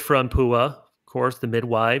have Shifra and Puah, of course, the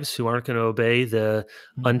midwives who aren't going to obey the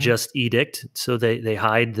unjust edict, so they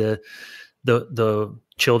hide the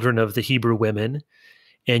children of the Hebrew women.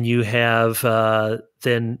 And you have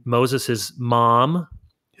then Moses' mom,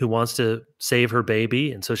 who wants to save her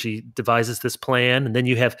baby, and so she devises this plan. And then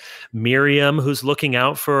you have Miriam, who's looking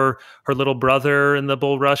out for her little brother in the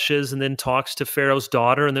bulrushes, and then talks to Pharaoh's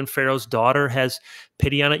daughter, and then Pharaoh's daughter has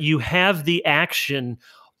pity on it. You have the action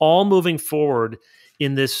all moving forward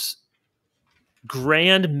in this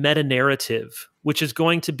grand meta-narrative, which is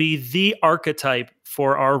going to be the archetype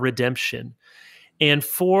for our redemption. And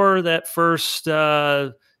for that first,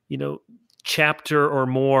 chapter or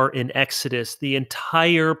more in Exodus, the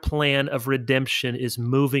entire plan of redemption is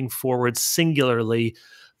moving forward singularly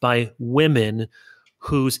by women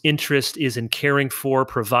whose interest is in caring for,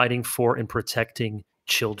 providing for, and protecting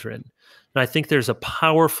children. And I think there's a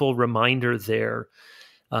powerful reminder there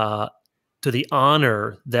to the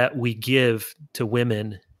honor that we give to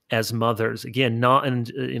women as mothers. Again, not in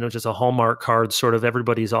just a Hallmark card sort of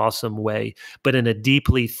everybody's awesome way, but in a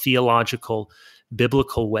deeply theological,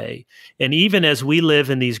 biblical way. And even as we live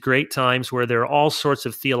in these great times where there are all sorts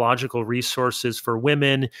of theological resources for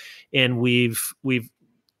women, and we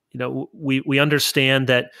understand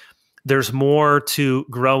that there's more to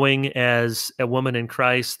growing as a woman in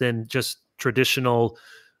Christ than just traditional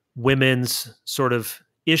women's sort of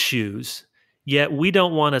issues. Yet we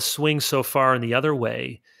don't want to swing so far in the other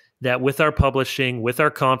way that with our publishing, with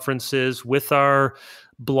our conferences, with our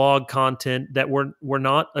blog content, that we're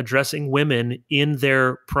not addressing women in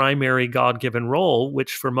their primary God-given role,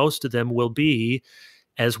 which for most of them will be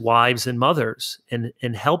as wives and mothers,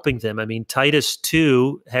 and helping them. I mean, Titus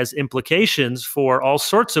 2 has implications for all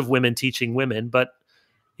sorts of women teaching women, but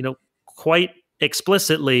quite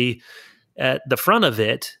explicitly at the front of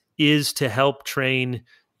it is to help train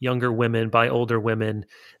younger women by older women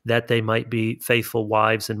that they might be faithful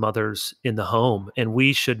wives and mothers in the home. And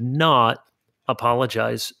we should not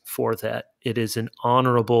apologize for that. It is an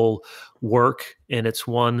honorable work, and it's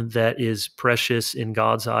one that is precious in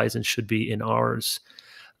God's eyes and should be in ours.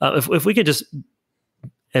 If we could just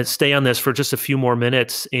stay on this for just a few more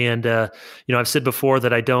minutes. And, I've said before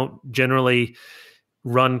that I don't generally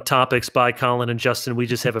run topics by Colin and Justin. We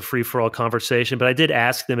just have a free-for-all conversation. But I did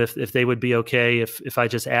ask them if they would be okay if I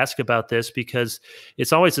just ask about this, because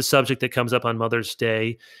it's always a subject that comes up on Mother's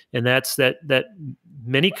Day. And that's that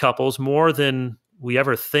many couples, more than we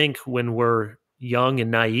ever think when we're young and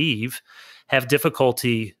naive, have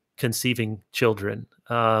difficulty conceiving children.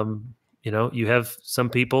 You have some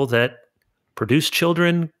people that produce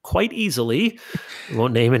children quite easily. I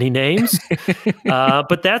won't name any names,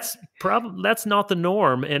 but that's not the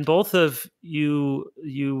norm. And both of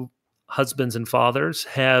you husbands and fathers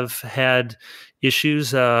have had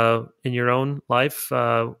issues in your own life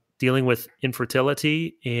dealing with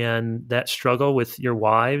infertility and that struggle with your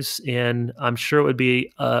wives. And I'm sure it would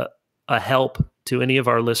be a help to any of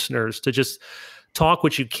our listeners to just talk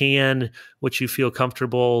what you can, what you feel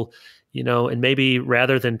comfortable, and maybe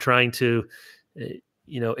rather than trying to,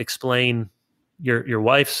 explain your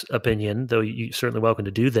wife's opinion, though you're certainly welcome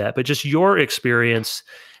to do that, but just your experience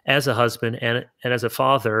as a husband and as a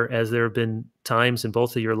father, as there have been times in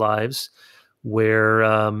both of your lives where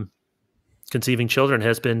conceiving children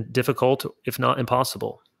has been difficult, if not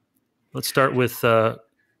impossible. Let's start with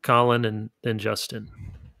Colin and then Justin.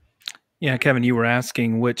 Yeah, Kevin, you were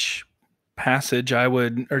asking which passage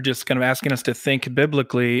or just kind of asking us to think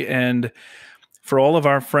biblically. And for all of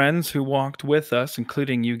our friends who walked with us,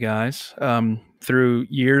 including you guys, through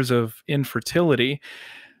years of infertility,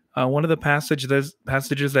 one of the passages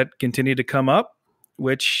that continue to come up,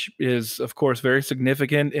 which is, of course, very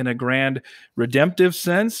significant in a grand redemptive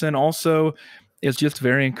sense, and also is just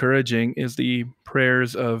very encouraging, is the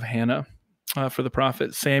prayers of Hannah for the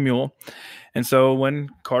prophet Samuel. And so when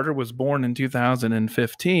Carter was born in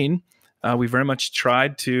 2015, we very much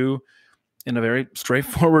tried to, in a very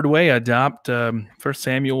straightforward way, adopt 1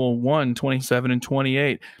 Samuel 1, 27 and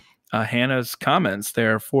 28. Hannah's comments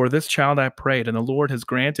there, "For this child I prayed, and the Lord has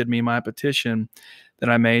granted me my petition that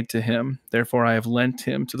I made to him. Therefore I have lent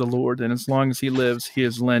him to the Lord, and as long as he lives, he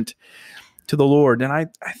is lent to the Lord." And I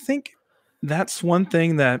think that's one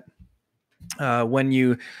thing that when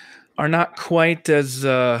you are not quite as,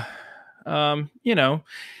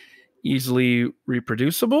 easily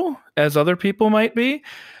reproducible as other people might be,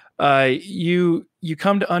 you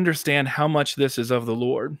come to understand how much this is of the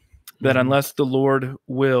Lord. That unless the Lord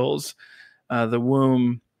wills, the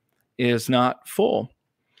womb is not full.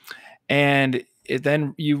 And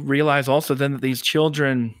then you realize also then that these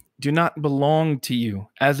children do not belong to you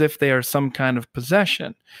as if they are some kind of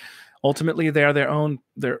possession. Ultimately, they are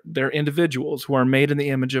they're individuals who are made in the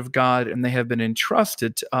image of God, and they have been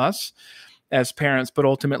entrusted to us as parents, but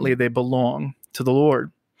ultimately they belong to the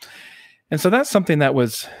Lord. And so that's something that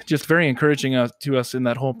was just very encouraging to us in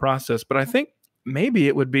that whole process. But I think maybe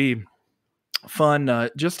it would be fun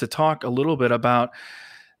just to talk a little bit about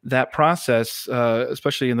that process,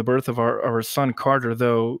 especially in the birth of our son Carter,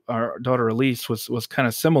 though our daughter Elise was kind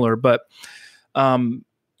of similar. But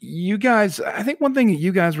you guys, I think one thing that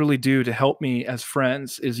you guys really do to help me as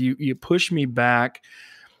friends is you push me back.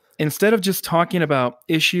 Instead of just talking about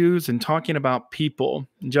issues and talking about people,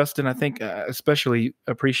 Justin, I think especially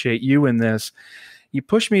appreciate you in this. You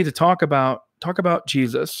push me to talk about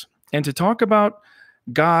Jesus and to talk about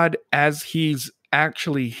God as he's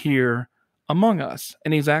actually here among us,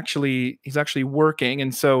 and he's actually working.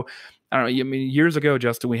 And so, I don't know, I mean, years ago,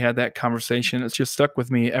 Justin, we had that conversation. It's just stuck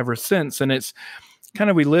with me ever since. And it's kind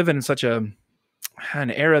of, we live in such an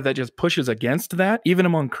era that just pushes against that, even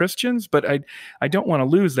among Christians. But I don't want to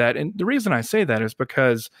lose that. And the reason I say that is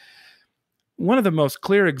because one of the most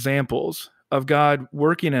clear examples of God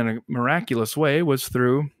working in a miraculous way was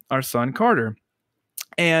through our son Carter.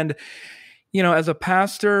 And as a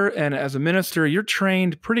pastor and as a minister, you're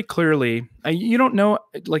trained pretty clearly. You don't know,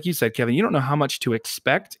 like you said, Kevin, you don't know how much to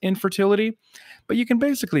expect in fertility, but you can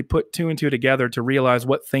basically put two and two together to realize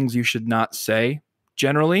what things you should not say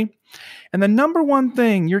generally. And the number one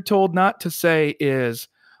thing you're told not to say is,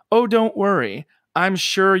 "Oh, don't worry, I'm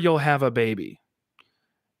sure you'll have a baby."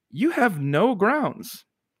 You have no grounds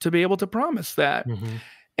to be able to promise that. Mm-hmm.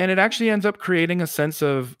 And it actually ends up creating a sense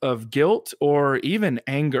of guilt or even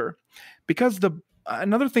anger. Because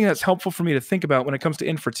another thing that's helpful for me to think about when it comes to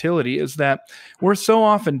infertility is that we're so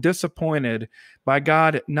often disappointed by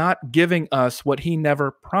God not giving us what he never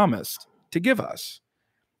promised to give us.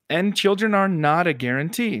 And children are not a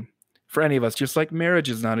guarantee for any of us, just like marriage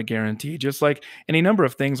is not a guarantee, just like any number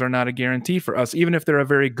of things are not a guarantee for us, even if they're a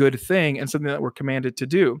very good thing and something that we're commanded to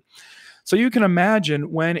do. So you can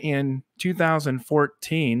imagine when in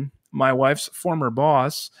 2014, my wife's former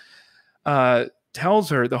boss tells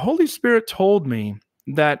her, the Holy Spirit told me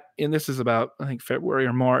that, and this is about, I think, February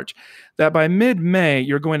or March, that by mid-May,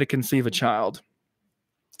 you're going to conceive a child.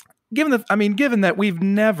 Given that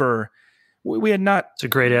we had not. It's a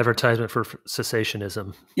great advertisement for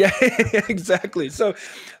cessationism. Yeah, exactly. So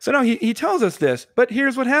now he tells us this, but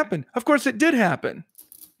here's what happened. Of course, it did happen.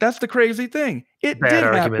 That's the crazy thing. It Bad did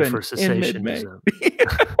argument happen for cessationism.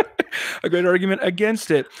 A great argument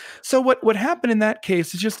against it. So what happened in that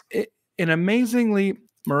case is just an amazingly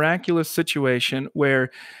miraculous situation where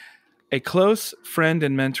a close friend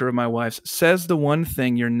and mentor of my wife's says the one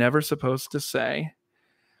thing you're never supposed to say.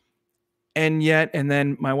 And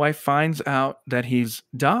then my wife finds out that he's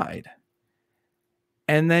died.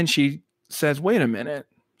 And then she says, "Wait a minute,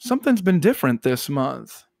 something's been different this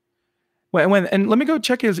month." And let me go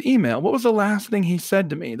check his email. What was the last thing he said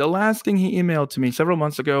to me? The last thing he emailed to me several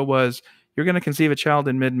months ago was, "You're going to conceive a child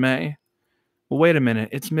in mid-May." Well, wait a minute,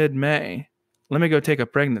 it's mid-May. Let me go take a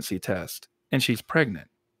pregnancy test. And she's pregnant.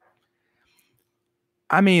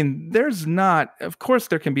 I mean, there's not, of course,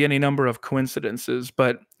 there can be any number of coincidences,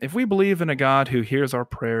 but if we believe in a God who hears our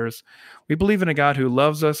prayers, we believe in a God who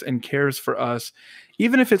loves us and cares for us,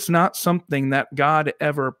 even if it's not something that God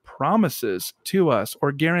ever promises to us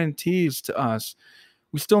or guarantees to us,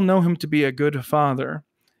 we still know him to be a good father.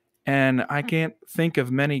 And I can't think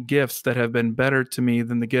of many gifts that have been better to me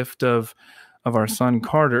than the gift of our son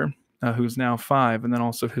Carter, who's now 5, and then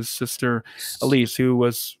also his sister Elise,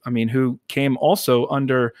 who came also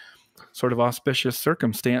under sort of auspicious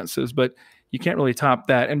circumstances, but you can't really top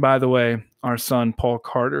that. And by the way, our son Paul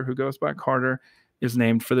Carter, who goes by Carter, is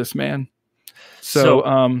named for this man. So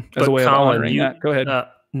as a way of honoring that, go ahead.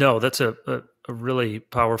 No, that's a really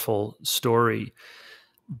powerful story.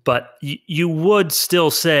 But you would still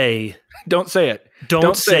say, don't say it.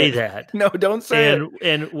 Don't say that. No, don't say it.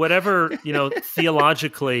 And whatever,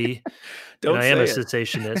 theologically, and I am a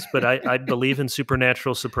cessationist, but I believe in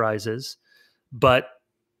supernatural surprises. But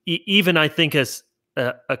even I think as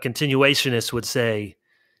a continuationist would say,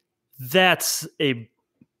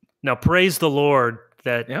 now praise the Lord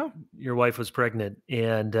that your wife was pregnant,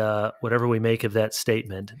 and whatever we make of that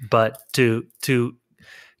statement. But to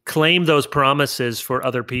claim those promises for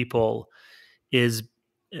other people is,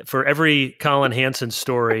 for every Colin Hansen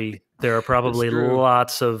story, there are probably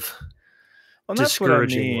lots of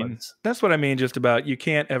discouraging ones. That's what I mean just about you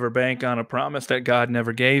can't ever bank on a promise that God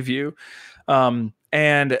never gave you. And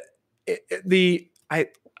I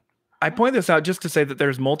point this out just to say that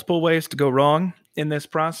there's multiple ways to go wrong in this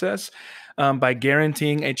process by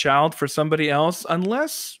guaranteeing a child for somebody else,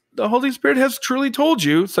 unless the Holy Spirit has truly told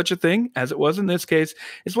you such a thing, as it was in this case.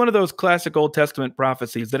 It's one of those classic Old Testament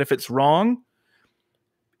prophecies that if it's wrong,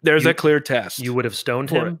 there's a clear test. You would have stoned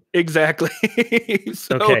him? Exactly.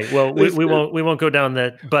 Okay, well, we won't go down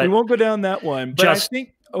that. But we won't go down that one. But I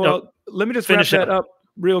think, let me just wrap that up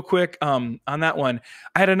real quick on that one.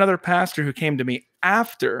 I had another pastor who came to me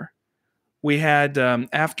after we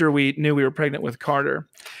knew we were pregnant with Carter,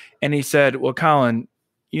 and he said, "Well, Colin,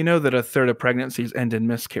 you know that 1/3 of pregnancies end in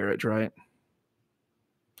miscarriage, right?"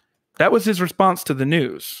 That was his response to the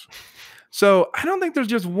news. So I don't think there's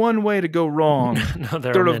just one way to go wrong. No,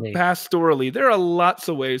 there are many. Pastorally, there are lots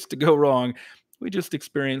of ways to go wrong. We just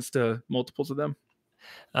experienced multiples of them.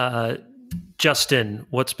 Justin,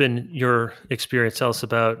 what's been your experience? Tell us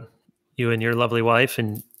about you and your lovely wife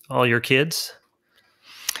and all your kids.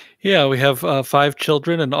 Yeah, we have 5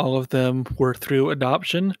 children, and all of them were through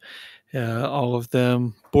adoption. All of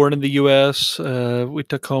them born in the U.S. We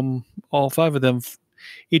took home all 5 of them,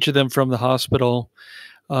 each of them from the hospital,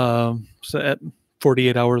 so at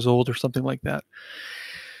 48 hours old or something like that.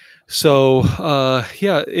 So,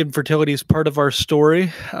 infertility is part of our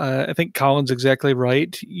story. I think Colin's exactly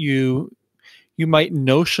right. You might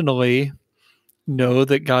notionally know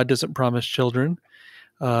that God doesn't promise children,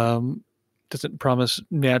 doesn't promise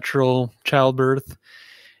natural childbirth.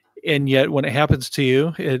 And yet when it happens to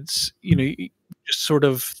you, it's, you just sort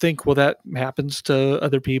of think, well, that happens to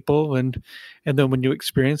other people. And then when you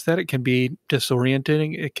experience that, it can be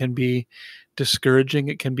disorienting. It can be discouraging.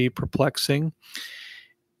 It can be perplexing.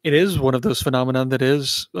 It is one of those phenomena that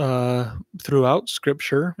is throughout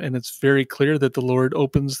Scripture. And it's very clear that the Lord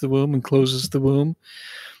opens the womb and closes the womb.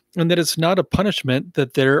 And that it's not a punishment,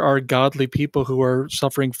 that there are godly people who are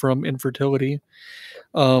suffering from infertility.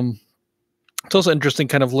 It's also interesting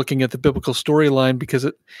kind of looking at the biblical storyline, because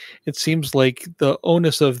it seems like the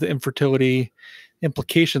onus of the infertility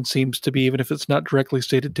implication seems to be, even if it's not directly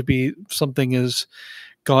stated, to be something has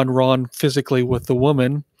gone wrong physically with the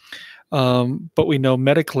woman. But we know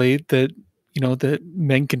medically that, that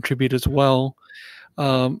men contribute as well.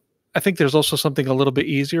 I think there's also something a little bit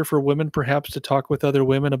easier for women perhaps to talk with other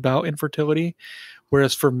women about infertility,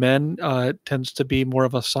 whereas for men, it tends to be more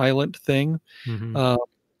of a silent thing. Mm-hmm.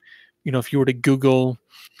 If you were to Google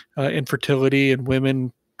infertility and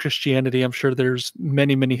women Christianity, I'm sure there's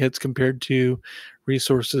many, many hits compared to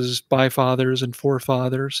resources by fathers and for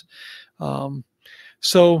fathers.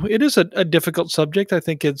 So it is a difficult subject. I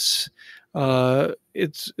think it's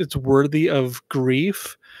worthy of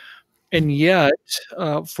grief. And yet,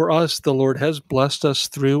 for us, the Lord has blessed us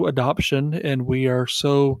through adoption, and we are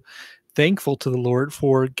so thankful to the Lord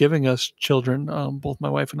for giving us children. Both my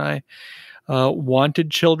wife and I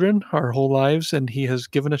wanted children our whole lives, and He has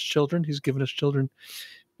given us children. He's given us children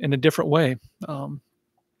in a different way.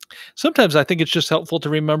 Sometimes I think it's just helpful to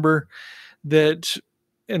remember that,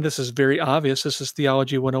 and this is very obvious, this is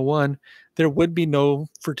Theology 101, there would be no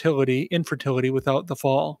infertility without the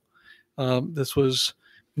fall. This was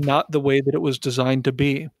not the way that it was designed to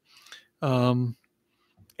be. And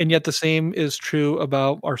yet the same is true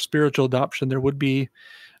about our spiritual adoption. There would be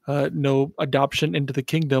no adoption into the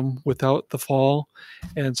kingdom without the fall,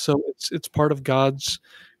 and so it's part of God's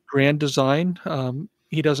grand design.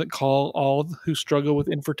 He doesn't call all who struggle with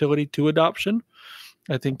infertility to adoption.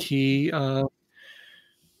 I think I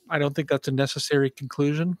don't think that's a necessary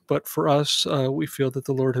conclusion, but for us, we feel that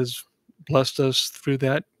the Lord has blessed us through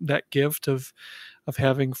that gift of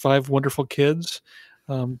having 5 wonderful kids.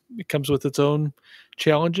 It comes with its own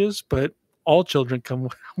challenges, but all children come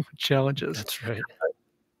with challenges. That's right.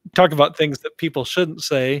 Talk about things that people shouldn't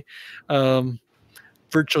say.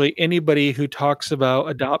 Virtually anybody who talks about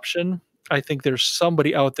adoption, I think there's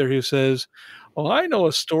somebody out there who says, "Well, I know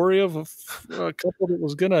a story of a couple that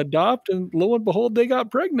was going to adopt, and lo and behold, they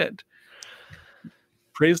got pregnant."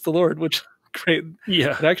 Praise the Lord, which great.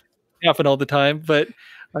 Yeah. It actually happen all the time, but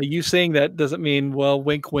you saying that doesn't mean, well,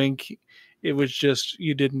 wink, wink. It was just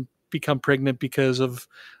you didn't become pregnant because of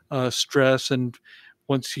stress, and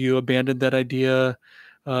once you abandon that idea,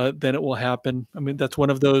 then it will happen. I mean, that's one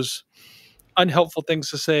of those unhelpful things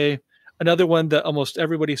to say. Another one that almost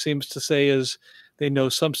everybody seems to say is they know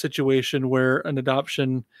some situation where an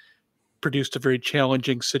adoption produced a very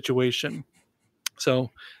challenging situation.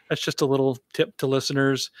 So that's just a little tip to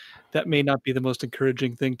listeners. That may not be the most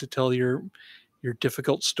encouraging thing to tell your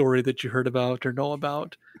difficult story that you heard about or know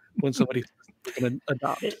about when somebody's going to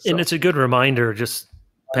adopt. And it's a good reminder, just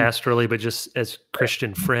pastorally, but just as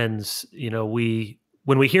Christian friends,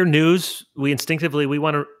 when we hear news, we instinctively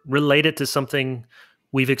want to relate it to something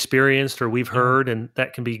we've experienced or we've heard, and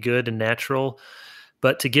that can be good and natural.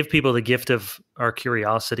 But to give people the gift of our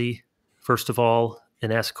curiosity, first of all,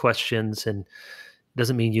 and ask questions, and it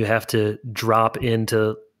doesn't mean you have to drop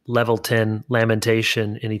into level 10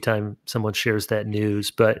 lamentation anytime someone shares that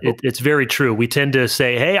news, but it's very true. We tend to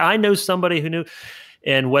say, "Hey, I know somebody who knew,"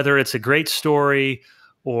 and whether it's a great story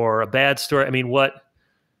or a bad story, I mean, what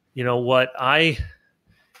I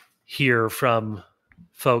hear from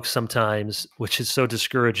folks sometimes, which is so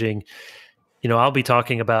discouraging, I'll be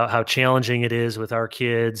talking about how challenging it is with our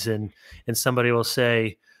kids, and somebody will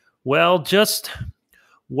say, "Well, just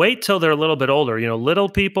wait till they're a little bit older. Little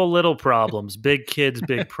people, little problems, big kids,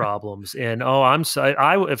 big problems." And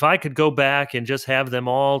if I could go back and just have them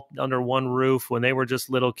all under one roof when they were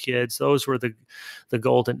just little kids, those were the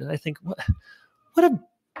golden. And I think,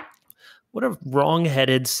 what a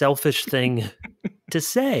wrong-headed, selfish thing to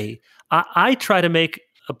say. I try to make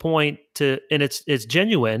a point and it's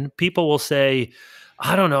genuine. People will say,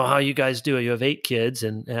 "I don't know how you guys do it. You have 8 kids."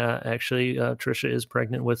 And actually, Trisha is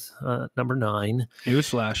pregnant with number 9.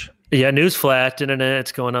 Newsflash. Yeah, newsflash.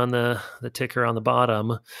 It's going on the ticker on the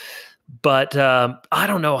bottom. But I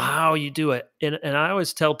don't know how you do it. And I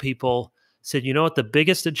always tell people, said, what the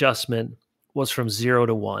biggest adjustment was from 0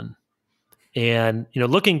 to 1. And,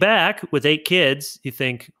 looking back with 8 kids, you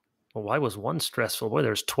think, well, why was 1 stressful? Boy,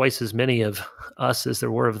 there's twice as many of us as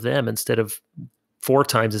there were of them, instead of 4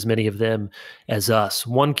 times as many of them as us.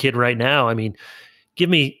 1 kid right now, I mean, give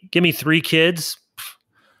me 3 kids.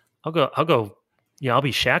 I'll go, I'll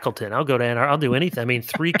be Shackleton. I'll go to I'll do anything. I mean,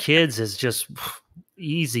 3 kids is just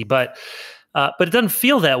easy, but it doesn't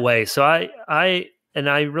feel that way. So I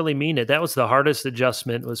really mean it. That was the hardest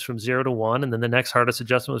adjustment, was from 0 to 1. And then the next hardest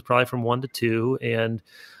adjustment was probably from 1 to 2. And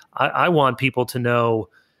I want people to know,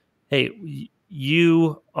 hey,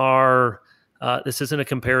 you are, this isn't a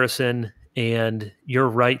comparison, and you're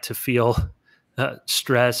right to feel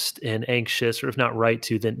stressed and anxious, or if not right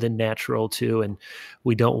to, then natural to. And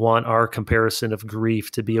we don't want our comparison of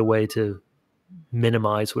grief to be a way to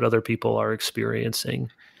minimize what other people are experiencing.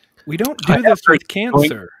 We don't do this with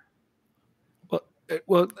cancer.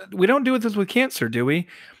 Well, we don't do this with cancer, do we?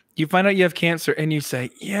 You find out you have cancer and you say,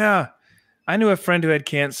 "Yeah, I knew a friend who had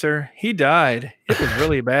cancer. He died. It was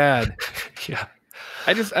really bad." Yeah.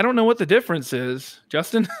 I don't know what the difference is.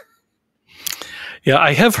 Justin? Yeah,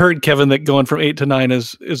 I have heard, Kevin, that going from 8 to 9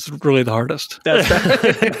 is really the hardest.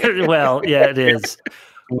 Well, yeah, it is.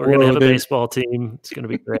 We're going to have a baseball team. It's going to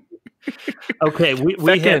be great. Okay, we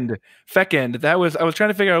Fecund. I was trying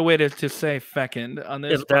to figure out a way to say fecund on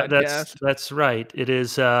this podcast. That's right. It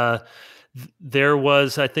is. There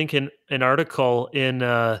was, I think, an article in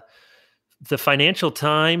the Financial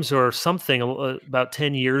Times or something about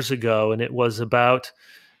 10 years ago, and it was about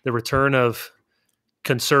the return of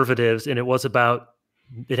conservatives, and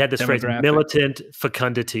it had this phrase, militant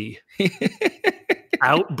fecundity.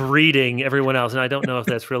 Outbreeding everyone else, and I don't know if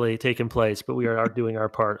that's really taken place, but we are doing our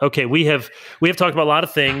part. Okay, we have talked about a lot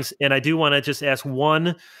of things, and I do want to just ask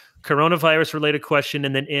one coronavirus related question,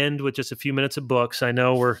 and then end with just a few minutes of books. I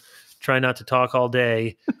know we're trying not to talk all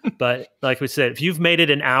day, but like we said, if you've made it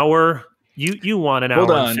an hour, you want an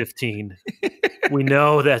hour and 15. We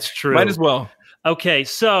know that's true. Might as well. Okay,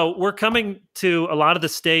 so we're coming to a lot of the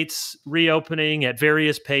states reopening at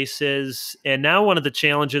various paces. And now one of the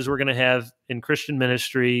challenges we're going to have in Christian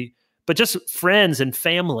ministry, but just friends and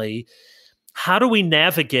family, how do we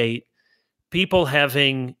navigate people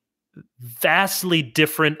having vastly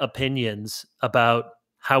different opinions about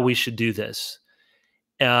how we should do this?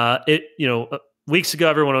 Weeks ago,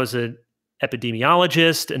 everyone was an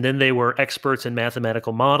epidemiologist, and then they were experts in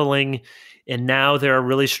mathematical modeling. And now there are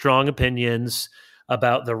really strong opinions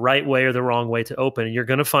about the right way or the wrong way to open. And you're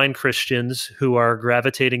going to find Christians who are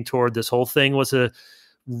gravitating toward this whole thing was a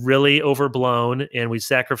really overblown, and we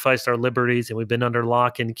sacrificed our liberties, and we've been under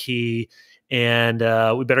lock and key, and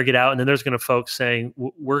we better get out. And then there's going to folks saying,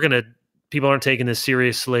 people aren't taking this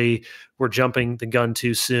seriously. We're jumping the gun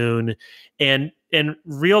too soon. And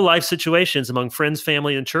real life situations among friends,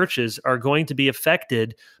 family, and churches are going to be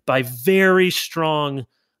affected by very strong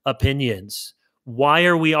opinions. Why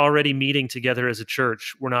are we already meeting together as a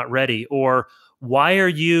church? We're not ready. Or why are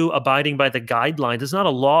you abiding by the guidelines? It's not a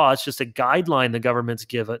law. It's just a guideline the government's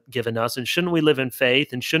given us. And shouldn't we live in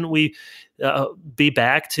faith? And shouldn't we be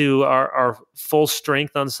back to our full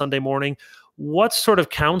strength on Sunday morning? What sort of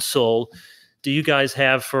counsel do you guys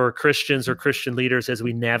have for Christians or Christian leaders as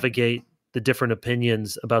we navigate the different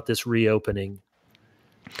opinions about this reopening?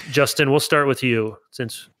 Justin, we'll start with you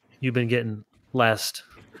since you've been getting last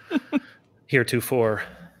heretofore.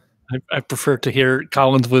 I prefer to hear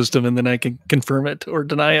Colin's wisdom, and then I can confirm it or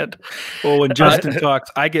deny it. Well, when Justin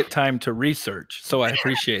talks, I get time to research, so I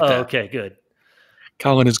appreciate that. Okay, good.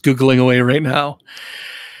 Colin is Googling away right now.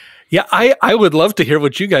 Yeah, I would love to hear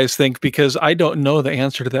what you guys think, because I don't know the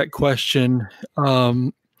answer to that question.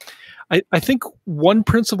 I think one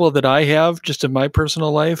principle that I have just in my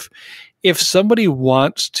personal life, if somebody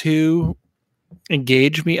wants to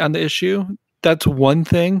engage me on the issue, that's one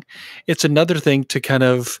thing. It's another thing to kind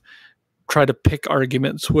of try to pick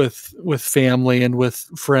arguments with family and with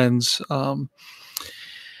friends.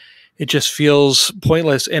 It just feels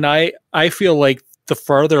pointless. And I feel like the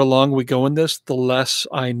farther along we go in this, the less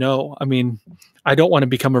I know. I mean, I don't want to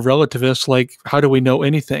become a relativist. Like, how do we know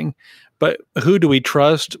anything? But who do we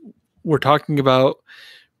trust? We're talking about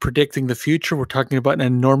predicting the future. We're talking about an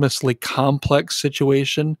enormously complex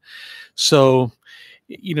situation. So,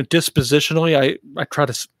 dispositionally, I try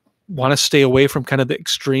to want to stay away from kind of the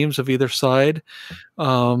extremes of either side.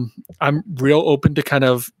 I'm real open to kind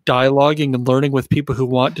of dialoguing and learning with people who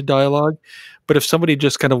want to dialogue. But if somebody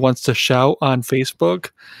just kind of wants to shout on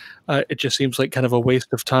Facebook, it just seems like kind of a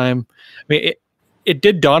waste of time. I mean, it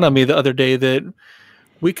did dawn on me the other day that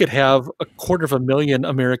we could have 250,000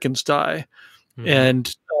 Americans die. Mm-hmm.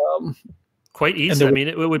 And quite easy. I mean,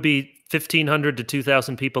 it would be 1,500 to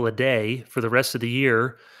 2,000 people a day for the rest of the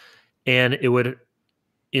year. And it would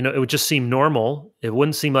just seem normal. It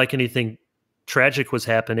wouldn't seem like anything tragic was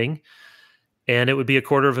happening. And it would be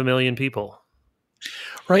 250,000 people.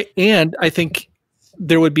 Right. And I think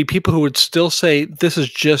there would be people who would still say this is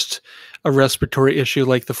just a respiratory issue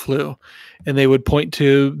like the flu. And they would point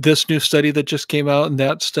to this new study that just came out and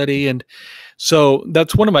that study. And so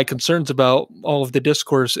that's one of my concerns about all of the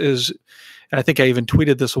discourse is, I think I even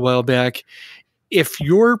tweeted this a while back, if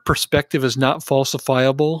your perspective is not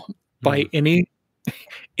falsifiable by any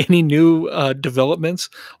new developments,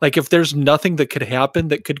 like if there's nothing that could happen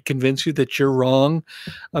that could convince you that you're wrong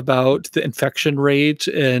about the infection rate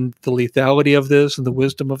and the lethality of this and the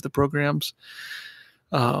wisdom of the programs.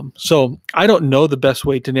 So I don't know the best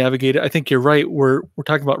way to navigate it. I think you're right. We're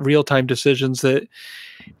talking about real-time decisions that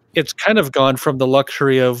it's kind of gone from the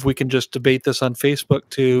luxury of we can just debate this on Facebook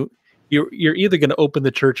to you're either going to open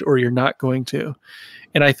the church or you're not going to.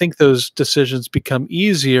 And I think those decisions become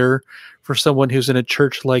easier for someone who's in a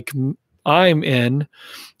church like I'm in,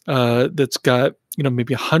 that's got,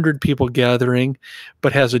 maybe 100 people gathering,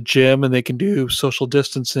 but has a gym and they can do social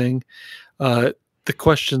distancing. The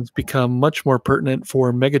questions become much more pertinent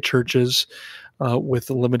for mega churches with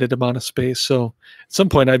a limited amount of space. So at some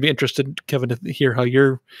point I'd be interested, Kevin, to hear how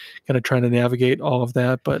you're kind of trying to navigate all of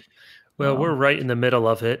that. But well, we're right in the middle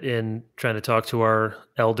of it in trying to talk to our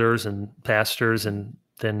elders and pastors and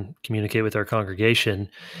then communicate with our congregation.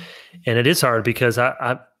 And it is hard because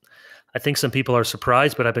I think some people are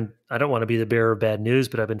surprised, but I don't want to be the bearer of bad news,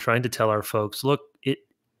 but I've been trying to tell our folks, look,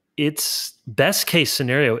 it's best case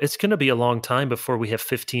scenario. It's going to be a long time before we have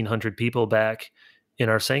 1,500 people back in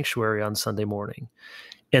our sanctuary on Sunday morning.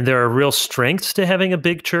 And there are real strengths to having a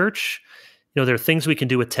big church. There are things we can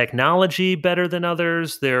do with technology better than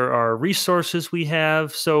others. There are resources we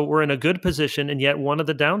have. So we're in a good position. And yet one of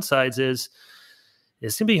the downsides is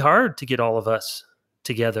it's going to be hard to get all of us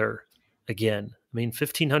together again. I mean,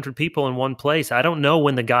 1,500 people in one place. I don't know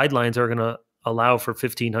when the guidelines are going to allow for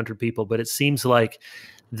 1,500 people, but it seems like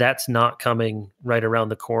that's not coming right around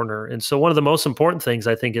the corner. And so one of the most important things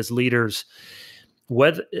I think as leaders,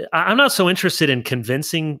 I'm not so interested in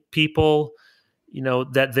convincing people,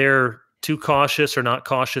 that they're too cautious or not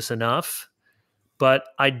cautious enough, but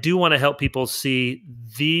I do want to help people see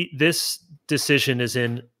this decision is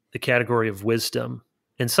in the category of wisdom.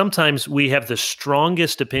 And sometimes we have the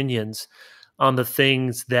strongest opinions on the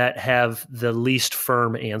things that have the least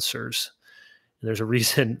firm answers. And there's a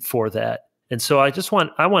reason for that. And so I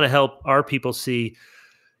want to help our people see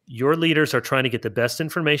your leaders are trying to get the best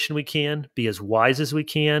information we can, be as wise as we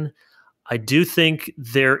can. I do think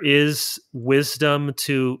there is wisdom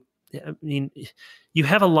you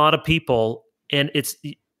have a lot of people, and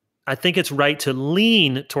I think it's right to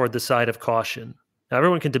lean toward the side of caution. Now,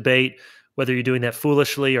 everyone can debate whether you're doing that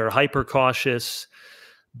foolishly or hyper cautious,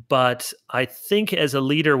 but I think as a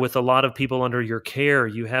leader with a lot of people under your care,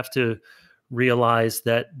 you have to realize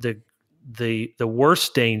that the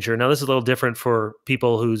worst danger. Now, this is a little different for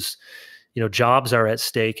people whose jobs are at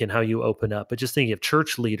stake and how you open up. But just thinking of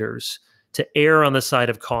church leaders, to err on the side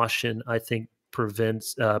of caution, I think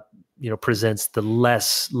presents the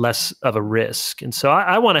less of a risk. And so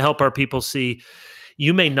I want to help our people see.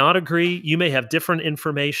 You may not agree. You may have different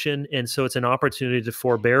information. And so it's an opportunity to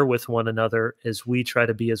forbear with one another as we try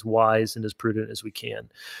to be as wise and as prudent as we can.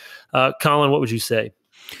 Colin, what would you say?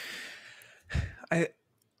 I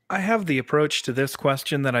have the approach to this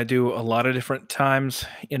question that I do a lot of different times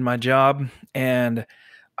in my job, and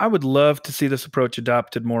I would love to see this approach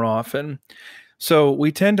adopted more often. So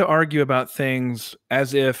we tend to argue about things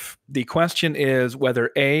as if the question is whether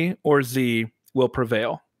A or Z will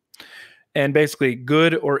prevail. And basically,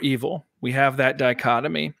 good or evil. We have that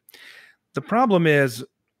dichotomy. The problem is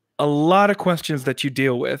a lot of questions that you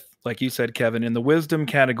deal with, like you said, Kevin, in the wisdom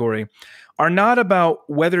category, are not about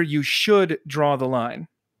whether you should draw the line,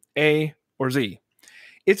 A or Z.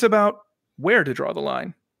 It's about where to draw the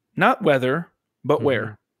line, not whether, but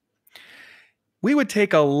where. We would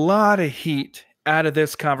take a lot of heat out of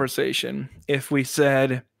this conversation if we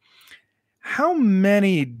said, how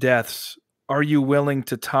many deaths are you willing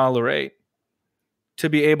to tolerate to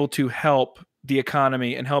be able to help the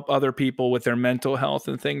economy and help other people with their mental health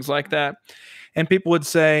and things like that? And people would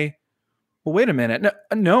say, well, wait a minute.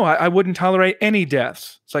 No, I wouldn't tolerate any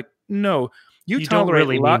deaths. It's like, no, you tolerate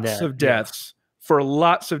really lots of deaths for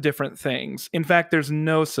lots of different things. In fact, there's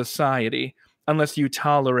no society unless you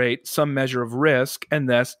tolerate some measure of risk and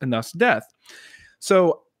thus death.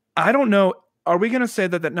 So I don't know. Are we going to say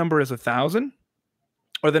that number is 1,000,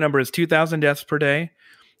 or the number is 2,000 deaths per day,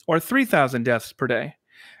 or 3,000 deaths per day?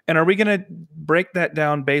 And are we going to break that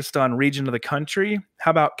down based on region of the country?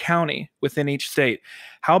 How about county within each state?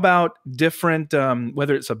 How about different,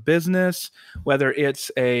 whether it's a business, whether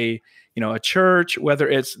it's a church, whether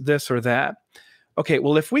it's this or that? Okay,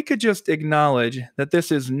 well, if we could just acknowledge that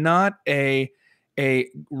this is not a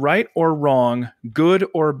right or wrong, good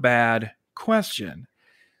or bad question,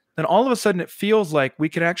 then all of a sudden it feels like we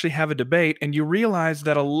could actually have a debate, and you realize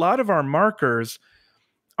that a lot of our markers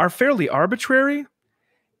are fairly arbitrary.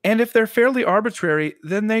 And if they're fairly arbitrary,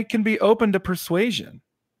 then they can be open to persuasion,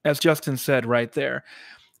 as Justin said right there.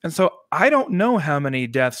 And so I don't know how many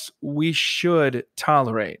deaths we should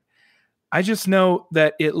tolerate. I just know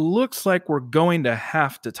that it looks like we're going to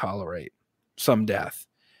have to tolerate some death.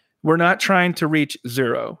 We're not trying to reach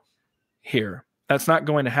zero here. That's not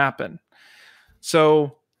going to happen.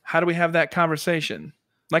 So how do we have that conversation?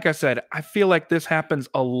 Like I said, I feel like this happens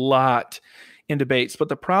a lot in debates, but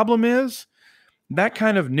the problem is that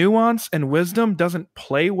kind of nuance and wisdom doesn't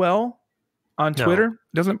play well on Twitter,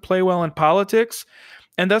 doesn't play well in politics,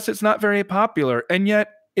 and thus it's not very popular. And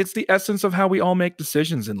yet it's the essence of how we all make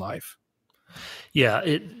decisions in life.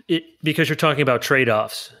 Yeah, because you're talking about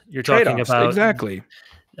trade-offs. You're talking about exactly.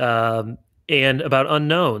 And about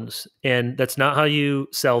unknowns. And that's not how you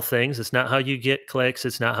sell things. It's not how you get clicks.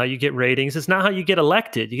 It's not how you get ratings. It's not how you get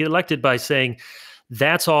elected. You get elected by saying,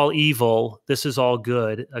 that's all evil. This is all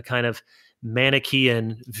good. A kind of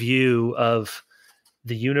Manichaean view of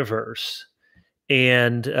the universe.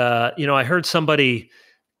 And, I heard somebody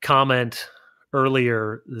comment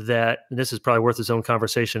earlier that, and this is probably worth its own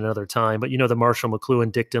conversation another time, but the Marshall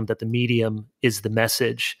McLuhan dictum that the medium is the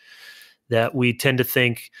message, that we tend to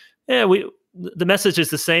think, the message is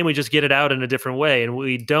the same, we just get it out in a different way. And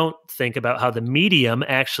we don't think about how the medium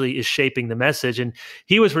actually is shaping the message. And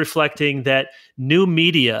he was reflecting that new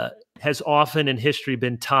media has often in history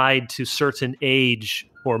been tied to certain age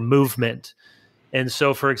or movement. And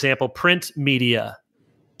so, for example, print media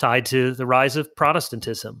tied to the rise of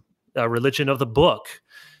Protestantism, a religion of the book,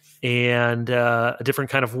 and a different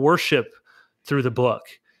kind of worship through the book.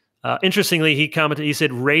 Interestingly, he commented, he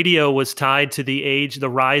said radio was tied to the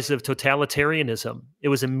rise of totalitarianism. It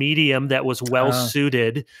was a medium that was well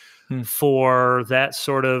suited for that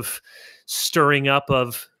sort of stirring up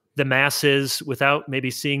of the masses without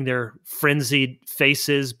maybe seeing their frenzied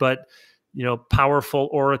faces, but, powerful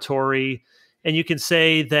oratory. And you can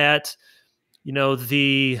say that,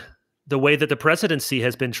 the way that the presidency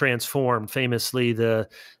has been transformed, famously the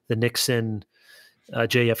Nixon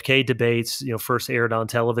JFK debates, first aired on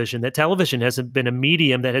television, that television hasn't been a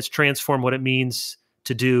medium that has transformed what it means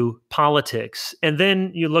to do politics. And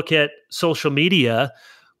then you look at social media,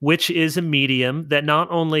 which is a medium that not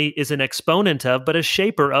only is an exponent of, but a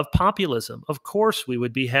shaper of populism. Of course, we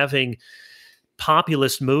would be having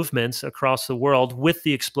populist movements across the world with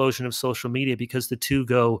the explosion of social media because the two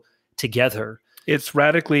go together. It's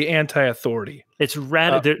radically anti-authority. It's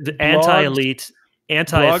anti-elite,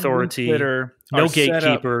 anti-authority, Twitter, no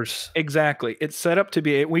gatekeepers. Exactly. It's set up to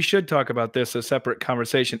be, we should talk about this, a separate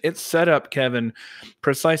conversation. It's set up, Kevin,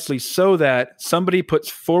 precisely so that somebody puts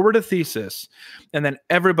forward a thesis and then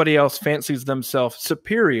everybody else fancies themselves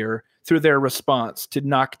superior through their response to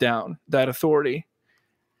knock down that authority.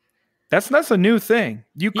 That's a new thing.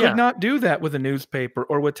 You could not do that with a newspaper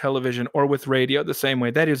or with television or with radio the same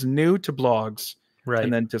way. That is new to blogs. Right.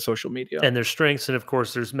 And then to social media. And there's strengths, and of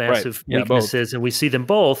course there's massive weaknesses, and we see them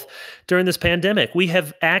both during this pandemic. We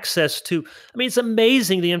have access to, it's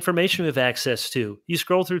amazing the information we have access to. You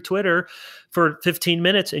scroll through Twitter for 15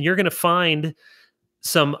 minutes and you're going to find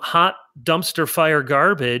some hot dumpster fire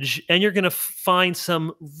garbage, and you're going to find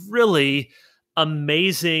some really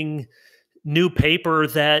amazing new paper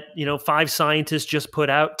that 5 scientists just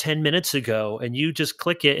put out 10 minutes ago, and you just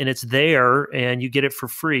click it and it's there and you get it for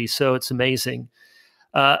free. So it's amazing.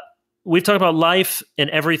 We've talked about life and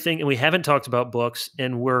everything, and we haven't talked about books,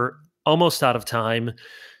 and we're almost out of time.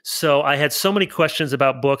 So I had so many questions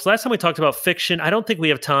about books. Last time we talked about fiction. I don't think we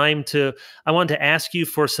have time I wanted to ask you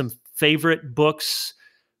for some favorite books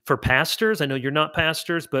for pastors. I know you're not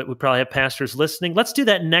pastors, but we probably have pastors listening. Let's do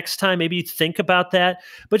that next time. Maybe you think about that,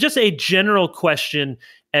 but just a general question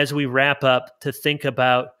as we wrap up to think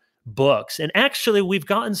about books. And actually we've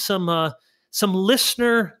gotten some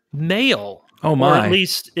listener mail. Oh my. Or at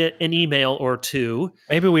least an email or two.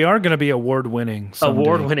 Maybe we are going to be award-winning someday.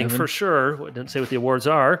 Award-winning for sure. I didn't say what the awards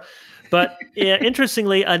are. But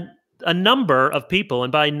interestingly, a number of people,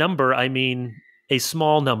 and by number I mean a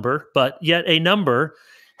small number, but yet a number,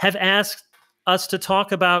 have asked us to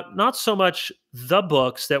talk about not so much the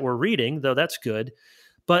books that we're reading, though that's good,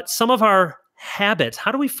 but some of our habits.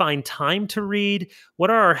 How do we find time to read?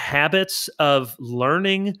 What are our habits of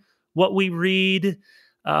learning what we read?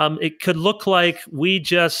 It could look like we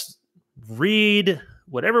just read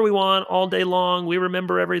whatever we want all day long. We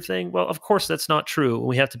remember everything. Well, of course, that's not true.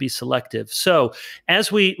 We have to be selective. So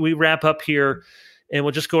as we wrap up here, and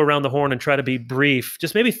we'll just go around the horn and try to be brief,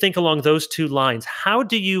 just maybe think along those two lines. How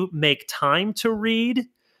do you make time to read?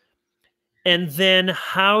 And then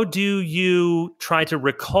how do you try to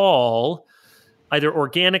recall, either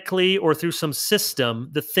organically or through some system,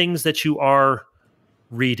 the things that you are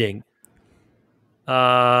reading?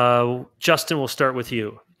 Justin, we'll start with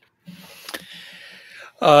you.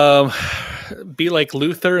 Be like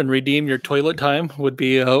Luther and redeem your toilet time would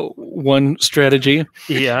be one strategy.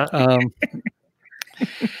 Yeah.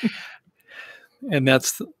 And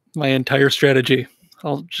that's my entire strategy.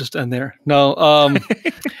 I'll just end there. No.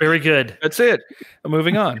 Very good. That's it.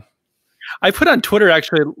 Moving on. I put on Twitter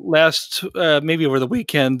actually maybe over the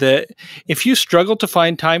weekend, that if you struggle to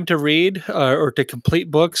find time to read or to complete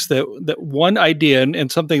books, that one idea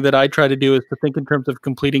and something that I try to do is to think in terms of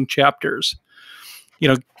completing chapters.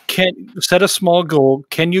 Can set a small goal.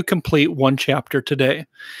 Can you complete one chapter today?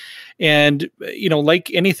 And, like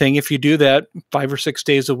anything, if you do that 5 or 6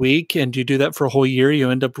 days a week and you do that for a whole year, you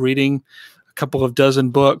end up reading a couple of dozen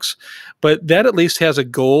books. But that at least has a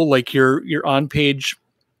goal, like you're on page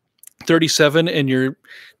 37 and you're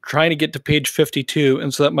trying to get to page 52.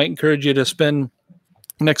 And so that might encourage you to spend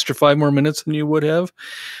an extra 5 more minutes than you would have.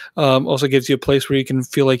 Also gives you a place where you can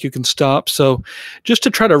feel like you can stop. So just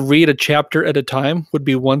to try to read a chapter at a time would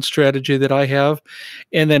be one strategy that I have.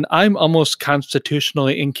 And then I'm almost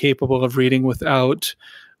constitutionally incapable of reading without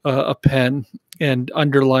a pen and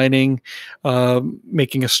underlining,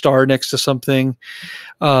 making a star next to something.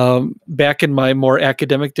 Back in my more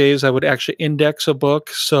academic days, I would actually index a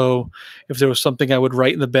book. So if there was something I would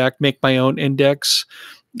write in the back, make my own index.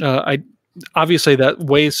 obviously that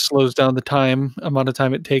way slows down the amount of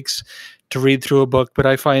time it takes to read through a book. But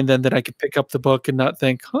I find then that I can pick up the book and not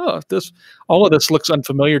think, all of this looks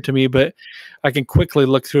unfamiliar to me, but I can quickly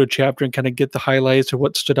look through a chapter and kind of get the highlights or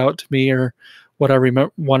what stood out to me or what I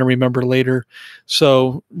want to remember later.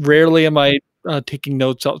 So rarely am I taking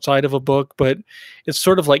notes outside of a book, but it's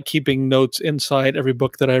sort of like keeping notes inside every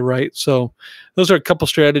book that I write. So those are a couple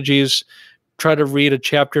strategies. Try to read a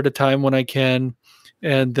chapter at a time when I can,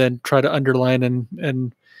 and then try to underline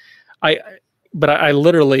but I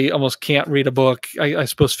literally almost can't read a book. I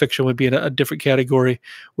suppose fiction would be in a different category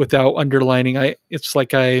without underlining. It's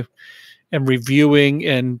like I am reviewing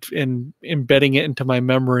and embedding it into my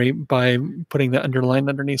memory by putting the underline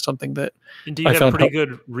underneath something that. And do you have pretty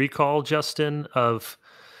good recall, Justin, of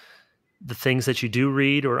the things that you do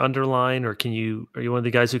read or underline, or are you one of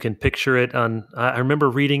the guys who can picture it on? I remember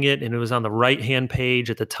reading it and it was on the right-hand page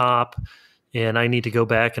at the top, and I need to go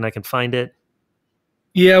back and I can find it.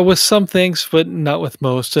 Yeah, with some things, but not with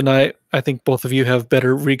most. And I think both of you have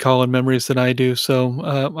better recall and memories than I do. So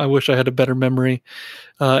I wish I had a better memory.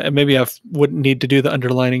 And maybe I wouldn't need to do the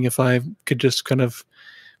underlining if I could just kind of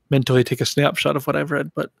mentally take a snapshot of what I've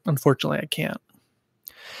read. But unfortunately, I can't.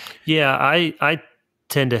 Yeah, I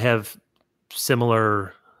tend to have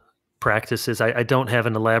similar practices. I don't have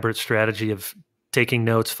an elaborate strategy of taking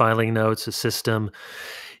notes, filing notes, a system.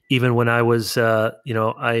 Even when I was,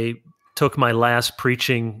 I took my last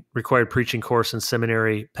required preaching course in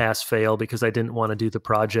seminary, pass fail, because I didn't want to do the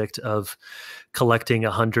project of collecting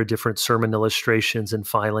 100 different sermon illustrations and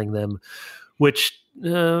filing them, which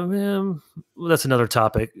that's another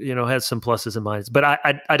topic, has some pluses and minuses. But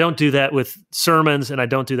I don't do that with sermons, and I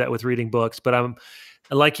don't do that with reading books. But I'm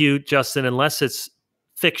like you, Justin, unless it's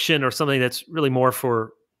fiction or something that's really more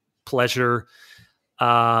for pleasure,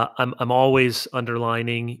 I'm always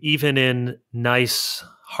underlining, even in nice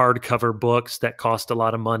hardcover books that cost a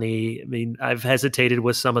lot of money. I mean, I've hesitated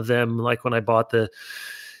with some of them, like when I bought the,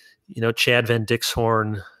 Chad Van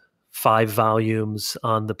Dixhorn 5 volumes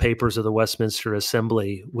on the papers of the Westminster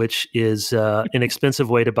Assembly, which is an expensive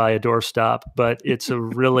way to buy a doorstop, but it's a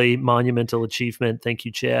really monumental achievement. Thank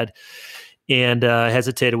you, Chad. And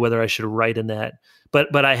hesitated whether I should write in that,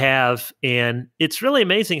 but I have, and it's really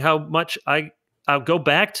amazing how much I'll go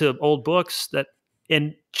back to old books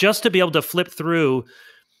and just to be able to flip through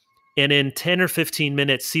and in 10 or 15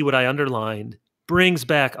 minutes see what I underlined brings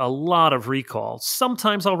back a lot of recall.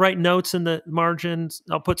 Sometimes I'll write notes in the margins.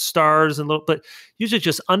 I'll put stars but usually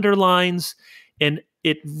just underlines, and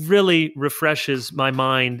it really refreshes my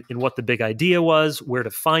mind in what the big idea was, where to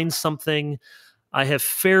find something. I have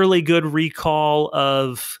fairly good recall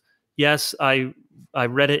of, yes, I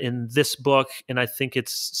read it in this book, and I think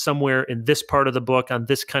it's somewhere in this part of the book on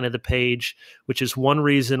this kind of the page, which is one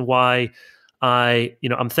reason why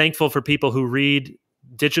I'm thankful for people who read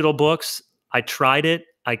digital books. I tried it.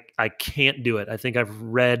 I can't do it. I think I've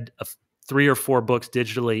read 3 or 4 books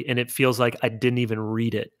digitally, and it feels like I didn't even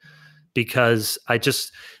read it because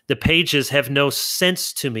the pages have no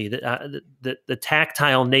sense to me. The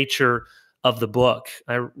tactile nature of the book.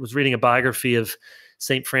 I was reading a biography of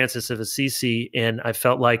St. Francis of Assisi, and I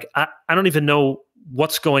felt like I don't even know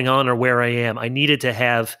what's going on or where I am. I needed to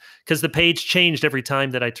have, because the page changed every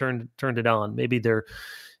time that I turned it on. Maybe they're,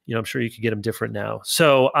 I'm sure you could get them different now.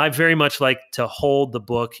 So I very much like to hold the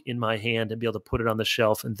book in my hand and be able to put it on the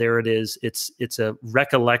shelf. And there it is. It's a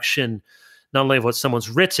recollection, not only of what someone's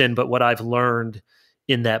written, but what I've learned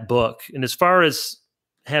in that book. And as far as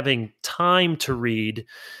having time to read,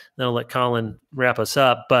 then I'll let Colin wrap us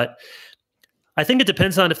up. But I think it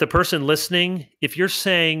depends on if the person listening, if you're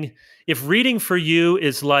saying, if reading for you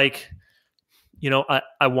is like,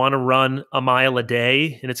 I want to run a mile a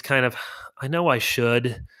day, and it's kind of, I know I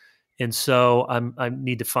should, and so I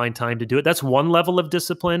need to find time to do it. That's one level of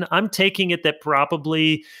discipline. I'm taking it that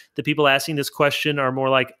probably the people asking this question are more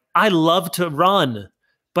like, I love to run,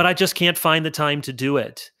 but I just can't find the time to do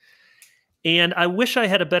it. And I wish I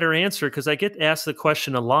had a better answer, because I get asked the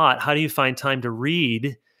question a lot, how do you find time to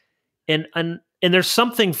read? And there's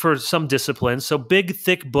something for some disciplines. So big,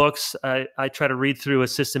 thick books, I try to read through a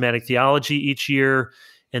systematic theology each year,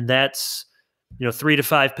 and that's 3 to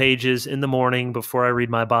 5 pages in the morning before I read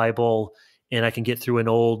my Bible, and I can get through an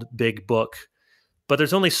old, big book. But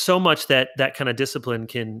there's only so much that kind of discipline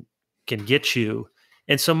can get you.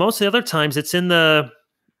 And so most of the other times it's in the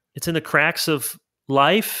cracks of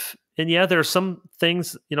life. And yeah, there are some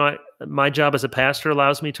things, my job as a pastor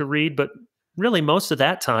allows me to read, but really most of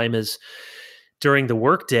that time is during the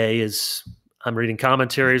workday is I'm reading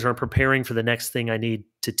commentaries or I'm preparing for the next thing I need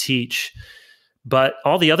to teach. But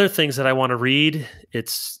all the other things that I want to read,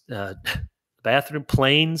 it's bathroom,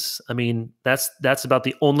 planes. I mean, that's about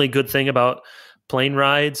the only good thing about plane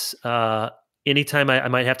rides. Anytime I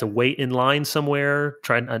might have to wait in line somewhere,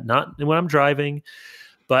 not when I'm driving,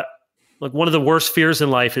 but like one of the worst fears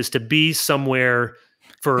in life is to be somewhere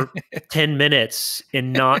for 10 minutes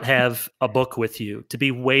and not have a book with you, to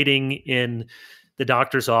be waiting in the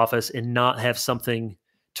doctor's office and not have something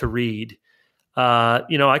to read.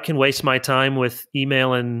 I can waste my time with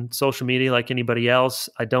email and social media like anybody else.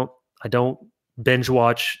 I don't binge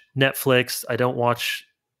watch Netflix. I don't watch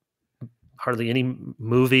hardly any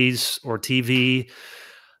movies or TV,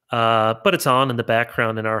 but it's on in the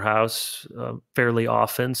background in our house fairly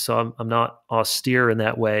often. So I'm not austere in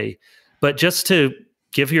that way. But just to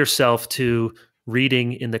give yourself to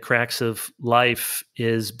reading in the cracks of life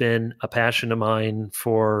has been a passion of mine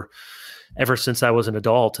for ever since I was an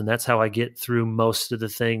adult. And that's how I get through most of the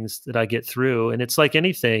things that I get through. And it's like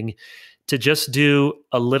anything, to just do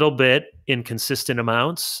a little bit in consistent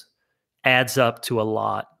amounts adds up to a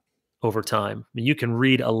lot over time. I mean, you can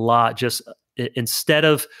read a lot just instead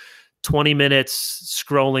of 20 minutes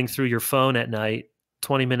scrolling through your phone at night,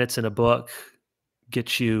 20 minutes in a book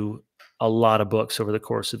gets you a lot of books over the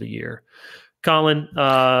course of the year. Colin,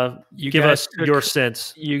 give us your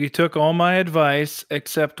sense. You took all my advice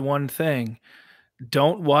except one thing.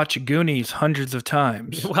 Don't watch Goonies hundreds of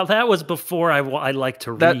times. Well, that was before I like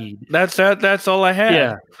to read. That's all I had.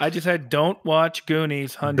 Yeah. I just had don't watch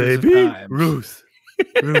Goonies hundreds of times. Ruth,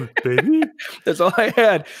 baby. That's all I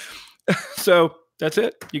had. So that's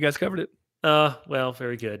it. You guys covered it. Well,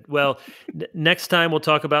 very good. Well, next time we'll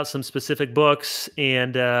talk about some specific books,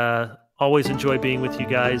 and always enjoy being with you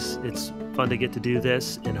guys. It's fun to get to do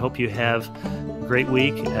this, and hope you have a great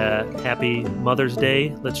week. Happy Mother's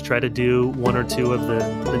Day. Let's try to do one or two of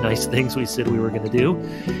the nice things we said we were going to do.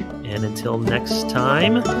 And until next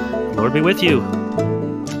time, Lord be with you.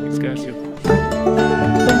 Thanks,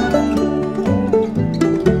 guys.